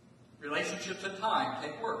 Relationships at times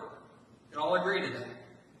take work. We can all agree to that.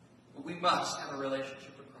 But we must have a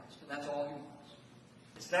relationship with Christ, and that's all He wants.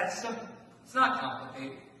 It's that simple. It's not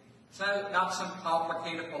complicated. It's not some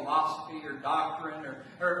complicated philosophy or doctrine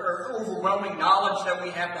or overwhelming knowledge that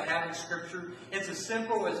we have to have in Scripture. It's as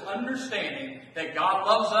simple as understanding that God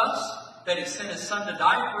loves us, that He sent His Son to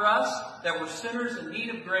die for us, that we're sinners in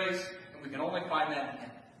need of grace, and we can only find that in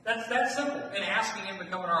Him. That's that simple. And asking Him to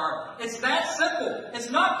come in our heart. It's that simple. It's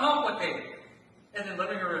not complicated. And then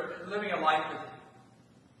living a life with Him.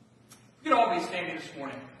 You could all be standing this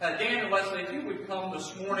morning. Dan and Leslie, if you would come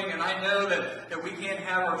this morning, and I know that we can't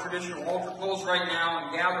have our traditional altar calls right now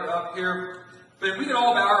and gather up here, but if we could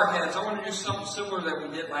all bow our heads, I want to do something similar that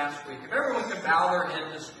we did last week. If everyone could bow their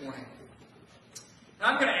head this morning. And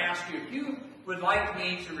I'm going to ask you, would like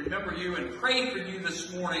me to remember you and pray for you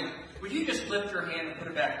this morning, would you just lift your hand and put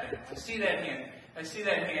it back down? I see that hand. I see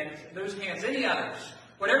that hand. Those hands. Any others?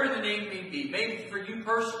 Whatever the name may be. Maybe for you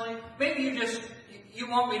personally. Maybe you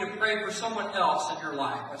want me to pray for someone else in your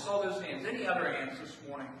life. I saw those hands. Any other hands this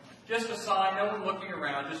morning? Just a sign, no one looking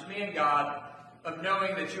around, just me and God, of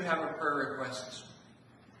knowing that you have a prayer request this morning.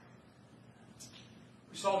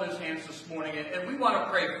 We saw those hands this morning, and we want to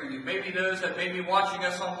pray for you. Maybe those that may be watching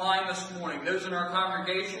us online this morning, those in our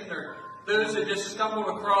congregation, or those that just stumbled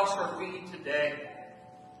across our feed today,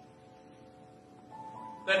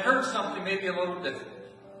 that heard something maybe a little different.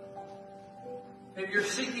 Maybe you're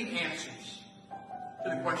seeking answers to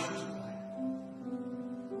the questions of life.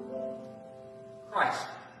 Christ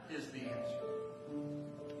is the answer.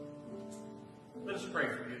 Let us pray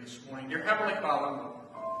for you this morning. Dear Heavenly Father,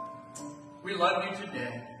 we love you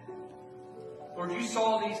today. Lord, you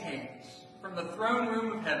saw these hands from the throne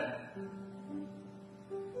room of heaven.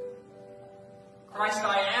 Christ,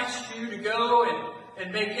 I ask you to go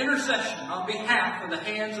and make intercession on behalf of the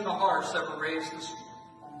hands and the hearts that were raised this morning.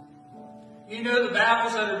 You know the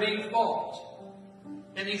battles that are being fought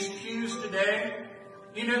in these pews today.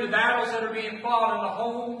 You know the battles that are being fought in the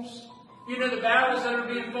homes. You know the battles that are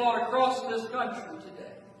being fought across this country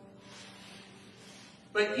today.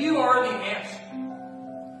 But you are the answer.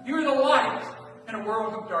 You are the light in a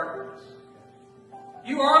world of darkness.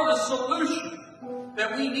 You are the solution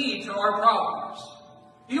that we need to our problems.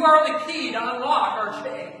 You are the key to unlock our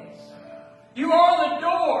chains. You are the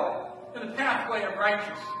door to the pathway of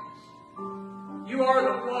righteousness. You are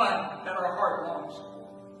the one that our heart longs for.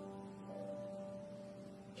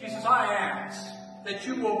 Jesus, I ask that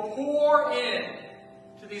you will pour in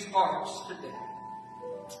to these hearts today.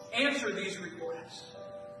 Answer these requests.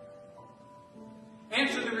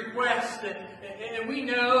 Answer the requests and we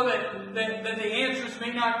know that the answers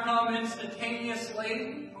may not come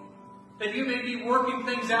instantaneously, that you may be working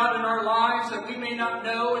things out in our lives that we may not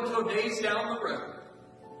know until days down the road.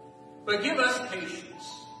 But give us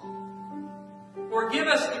patience, or give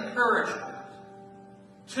us encouragement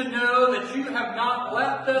to know that you have not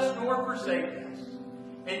left us nor forsaken us,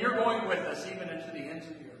 and you're going with us even into the ends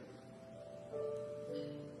of the earth.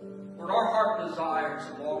 Lord, our heart desires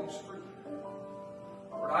and longs for you.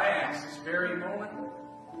 Lord, I ask this very moment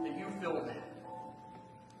that you fill that.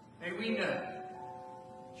 May we know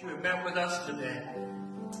that you have met with us today.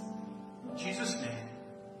 In Jesus' name,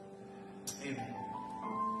 amen.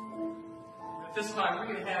 At this time,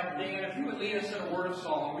 we're going to have Dan, if you would lead us in a word of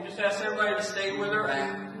song. We just ask everybody to stay where they're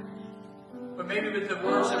at. But maybe with the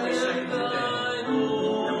words that we sing today,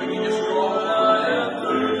 that we can just draw the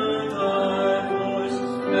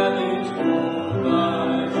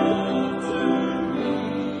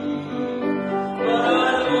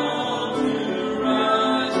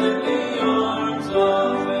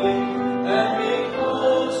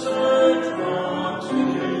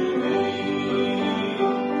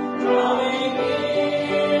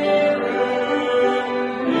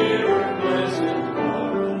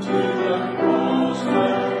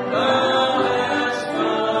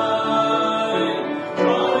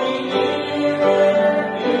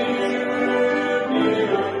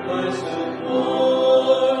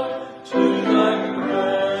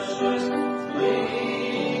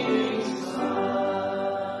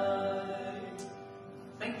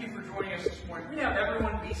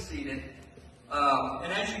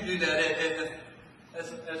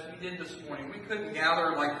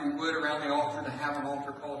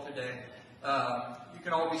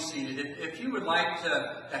If you would like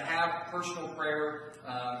to have personal prayer,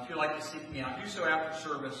 if you'd like to seek me out, do so after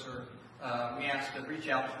service, or we ask to reach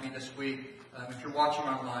out to me this week. If you're watching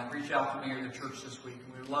online, reach out to me or the church this week,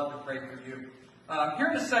 and we would love to pray for you. Here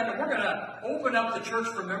in a second, we're going to open up the church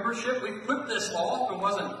for membership. We put this off and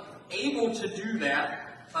wasn't able to do that.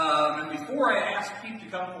 And before I ask Pete to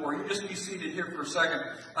come forward, you just be seated here for a second.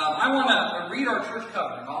 I want to read our church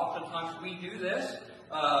covenant. Oftentimes we do this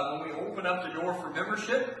when we open up the door for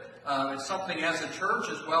membership. It's something as a church,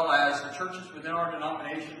 as well as the churches within our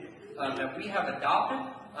denomination, that we have adopted,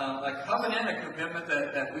 a covenant, a commitment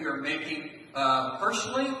that we are making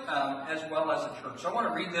personally, as well as a church. So I want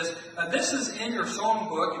to read this. This is in your song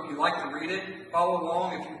book, if you'd like to read it. Follow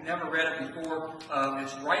along if you've never read it before.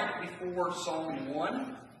 It's right before Psalm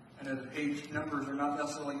 1. I know the page numbers are not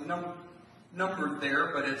necessarily numbered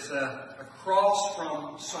there, but it's across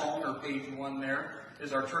from Psalm, or page 1 there,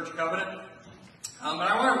 is our church covenant. And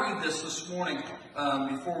I want to read this morning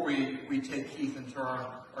before we take Keith into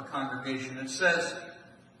our congregation. It says,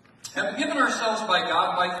 "Having given ourselves by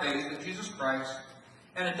God by faith in Jesus Christ,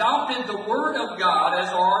 and adopted the Word of God as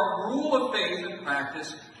our rule of faith and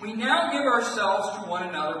practice, we now give ourselves to one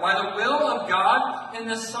another by the will of God in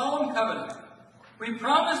this solemn covenant. We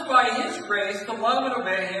promise by His grace to love and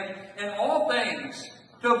obey Him in all things,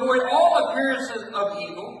 to avoid all appearances of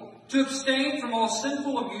evil, to abstain from all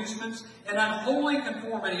sinful amusements and unholy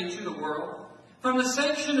conformity to the world, from the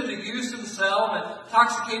sanction of the use and sale of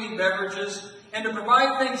intoxicating beverages, and to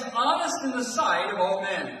provide things honest in the sight of all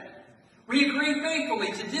men. We agree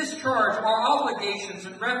faithfully to discharge our obligations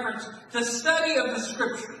in reference to study of the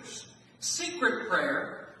Scriptures, secret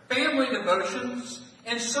prayer, family devotions,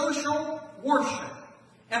 and social worship,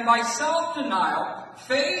 and by self-denial,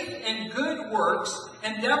 faith, and good works,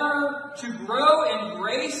 endeavor to grow in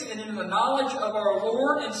grace and in the knowledge of our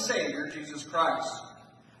Lord and Savior, Jesus Christ.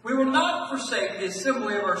 We will not forsake the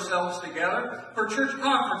assembly of ourselves together for church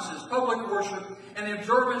conferences, public worship, and the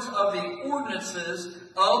observance of the ordinances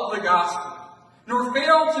of the gospel, nor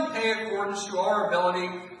fail to pay accordance to our ability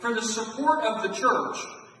for the support of the church,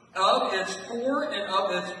 of its poor and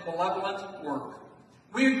of its benevolent work.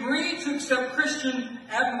 We agree to accept Christian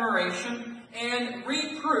admiration and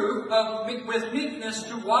reproof with meekness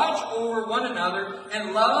to watch over one another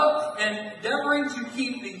in love, and endeavoring to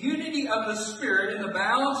keep the unity of the Spirit in the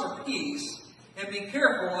bounds of peace, and be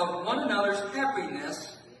careful of one another's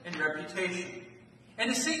happiness and reputation,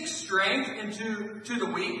 and to seek strength to the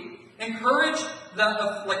weak, encourage the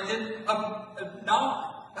afflicted,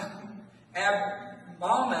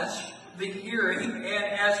 admonish the hearing, and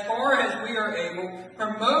as far as we are able,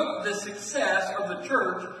 promote the success of the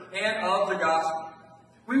church and of the gospel.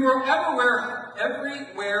 We will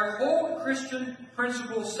everywhere hold Christian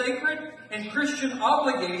principles sacred and Christian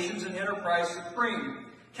obligations and enterprise supreme,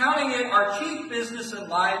 counting it our chief business in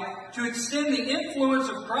life to extend the influence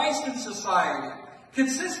of Christ in society,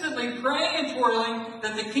 consistently praying and toiling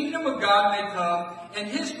that the kingdom of God may come and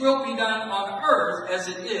His will be done on earth as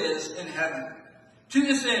it is in heaven. To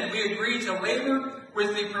this end, we agree to labor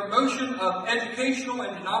with the promotion of educational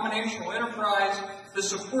and denominational enterprise, the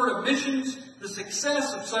support of missions, the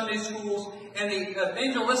success of Sunday schools, and the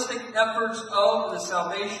evangelistic efforts of the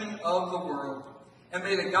salvation of the world. And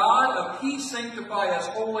may the God of peace sanctify us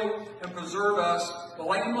wholly and preserve us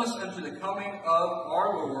blameless unto the coming of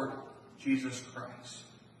our Lord Jesus Christ.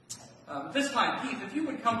 This time, Keith, if you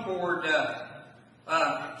would come forward.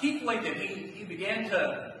 Keith Lincoln, he began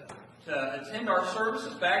to attend our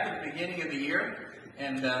services back at the beginning of the year,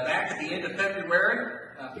 and back at the end of February.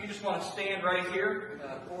 If you just want to stand right here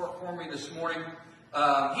for me this morning.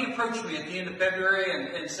 He approached me at the end of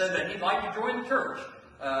February and said that he'd like to join the church.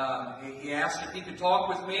 He asked if he could talk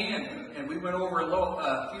with me, and we went over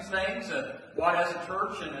a few things, what as a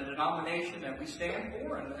church and a denomination that we stand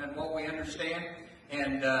for and what we understand.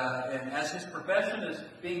 And as his profession is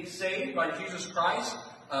being saved by Jesus Christ,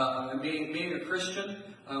 and being a Christian,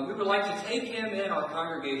 we would like to take him in our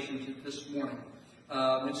congregation this morning.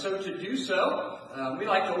 And so to do so, we'd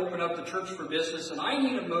like to open up the church for business, and I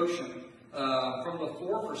need a motion from the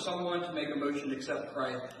floor for someone to make a motion to accept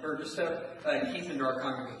Christ, or to accept Keith into our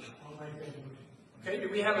congregation. Okay, do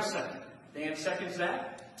we have a second? Dan seconds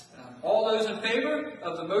that. All those in favor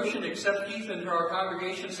of the motion to accept Keith into our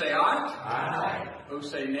congregation, say aye. Aye. Those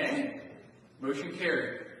say nay. Motion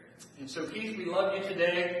carried. And so, Keith, we love you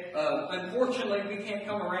today. Unfortunately, we can't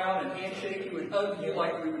come around and handshake you and hug you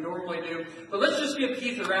like we would normally do. But let's just give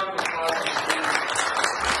Keith a round of applause.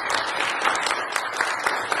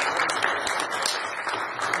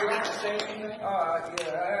 Would you like to say anything?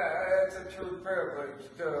 Yeah, it's a true privilege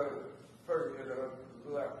for you to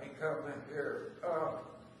let me come in here.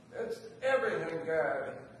 It's everything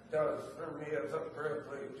God does for me as a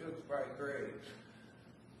privilege. It's by grace.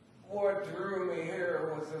 What drew me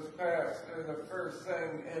here was this pastor. The first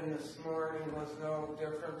thing in this morning was no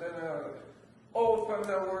different than open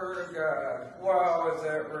the Word of God. Wow, is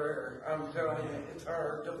that rare. I'm telling you, it's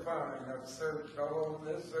hard to find. I've searched all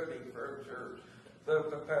over this city for a church that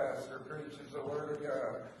the pastor preaches the Word of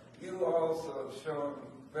God. You also have shown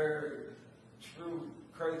very true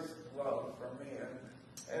Christ love for me.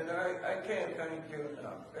 And I can't thank you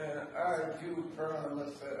enough. And I do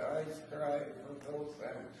promise that I strive for those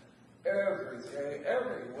things. Every day,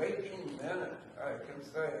 every waking minute, I can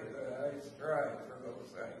say that I strive for those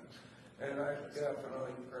things. And I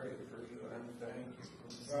definitely pray for you and thank you from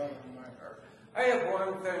the bottom of my heart. I have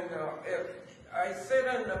one thing now. If I sit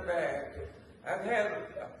in the back, I've had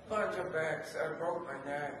a bunch of backs. I broke my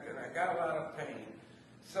neck and I got a lot of pain.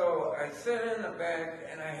 So I sit in the back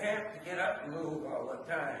and I have to get up and move all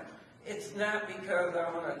the time. It's not because I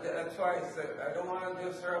want to, that's why I said I don't want to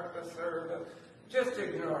disrupt the service. Just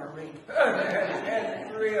ignore me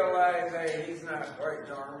and realize, hey, he's not quite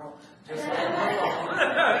normal. Just leave him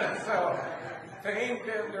alone. So, paint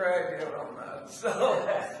and drag on that. So,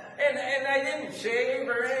 and I didn't shave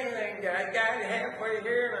or anything. I got halfway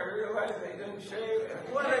here and I realized I didn't shave.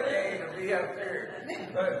 What a day to be up there.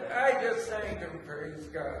 But I just thank and praise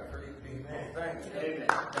God for you people. Thank you. Amen.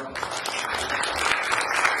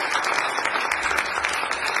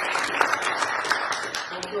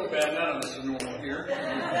 Don't feel bad, none of this is normal here.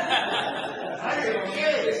 I didn't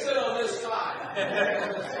shave. Sit on this side.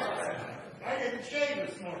 I didn't shave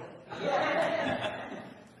this morning.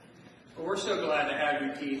 Well, we're so glad to have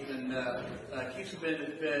you, Keith, and Keith's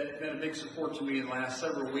been a big support to me in the last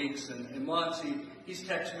several weeks and months. He's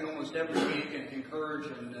texted me almost every week and encouraged,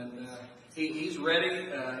 and he's ready.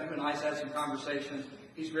 Him and I's had some conversations.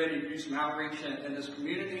 He's ready to do some outreach in this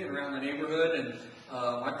community and around the neighborhood, and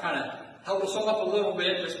I've kind of held us all up a little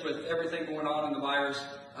bit just with everything going on in the virus,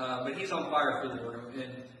 but he's on fire for the Lord,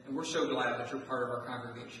 and we're so glad that you're part of our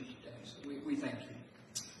congregation today. So we thank you.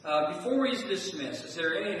 Before we dismiss, is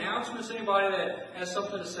there any announcements? Anybody that has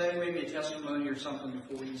something to say, maybe a testimony or something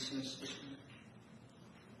before we dismiss this morning?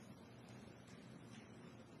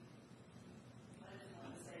 I just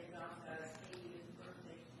want to say John got his 80th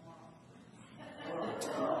birthday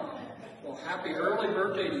tomorrow. Well, happy early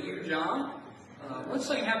birthday to you, John. Let's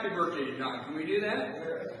sing happy birthday to John. Can we do that?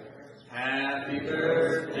 Happy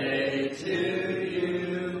birthday to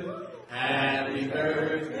you. Happy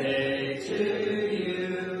birthday to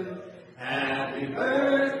you. Happy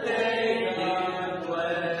birthday, God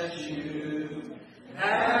bless you.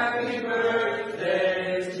 Happy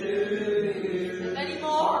birthday to you. Any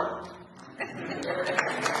more?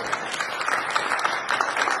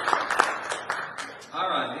 All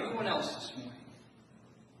right, anyone else this morning?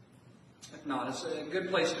 If not, it's a good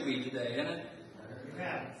place to be today, isn't it?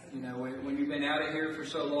 You know, when you've been out of here for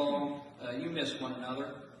so long, you miss one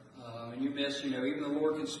another. And you miss, even the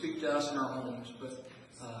Lord can speak to us in our homes, but,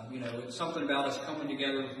 it's something about us coming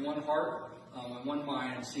together with one heart and one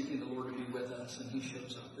mind and seeking the Lord to be with us, and He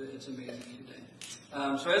shows up. It's amazing today.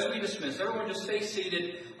 So as we dismiss, everyone just stay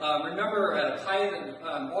seated. Remember, tithe and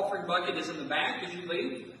offering bucket is in the back as you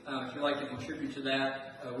leave. If you'd like to contribute to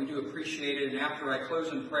that, we do appreciate it. And after I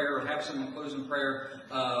close in prayer, or have someone close in prayer,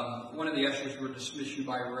 one of the ushers will dismiss you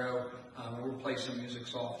by row. We'll play some music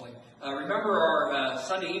softly. Remember our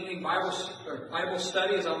Sunday evening Bible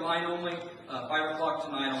study is online only, 5 o'clock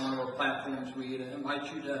tonight on one of our platforms. We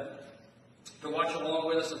invite you to watch along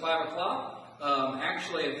with us at 5 o'clock.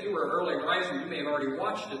 Actually, if you were an early riser, you may have already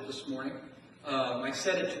watched it this morning. I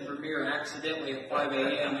set it to premiere accidentally at 5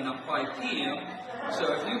 a.m. and not 5 p.m.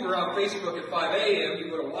 So if you were on Facebook at 5 a.m.,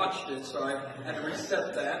 you would have watched it, so I had to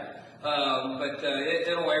reset that. But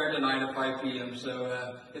it'll air tonight at 5 p.m.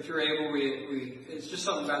 So if you're able, it's just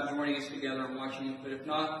something about joining us together and watching it. But if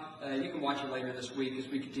not, you can watch it later this week as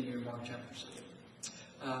we continue in Mark chapter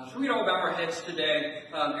 7. So we'd all bow our heads today.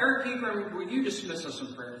 Eric Pegram, will you dismiss us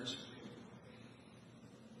in prayer this morning?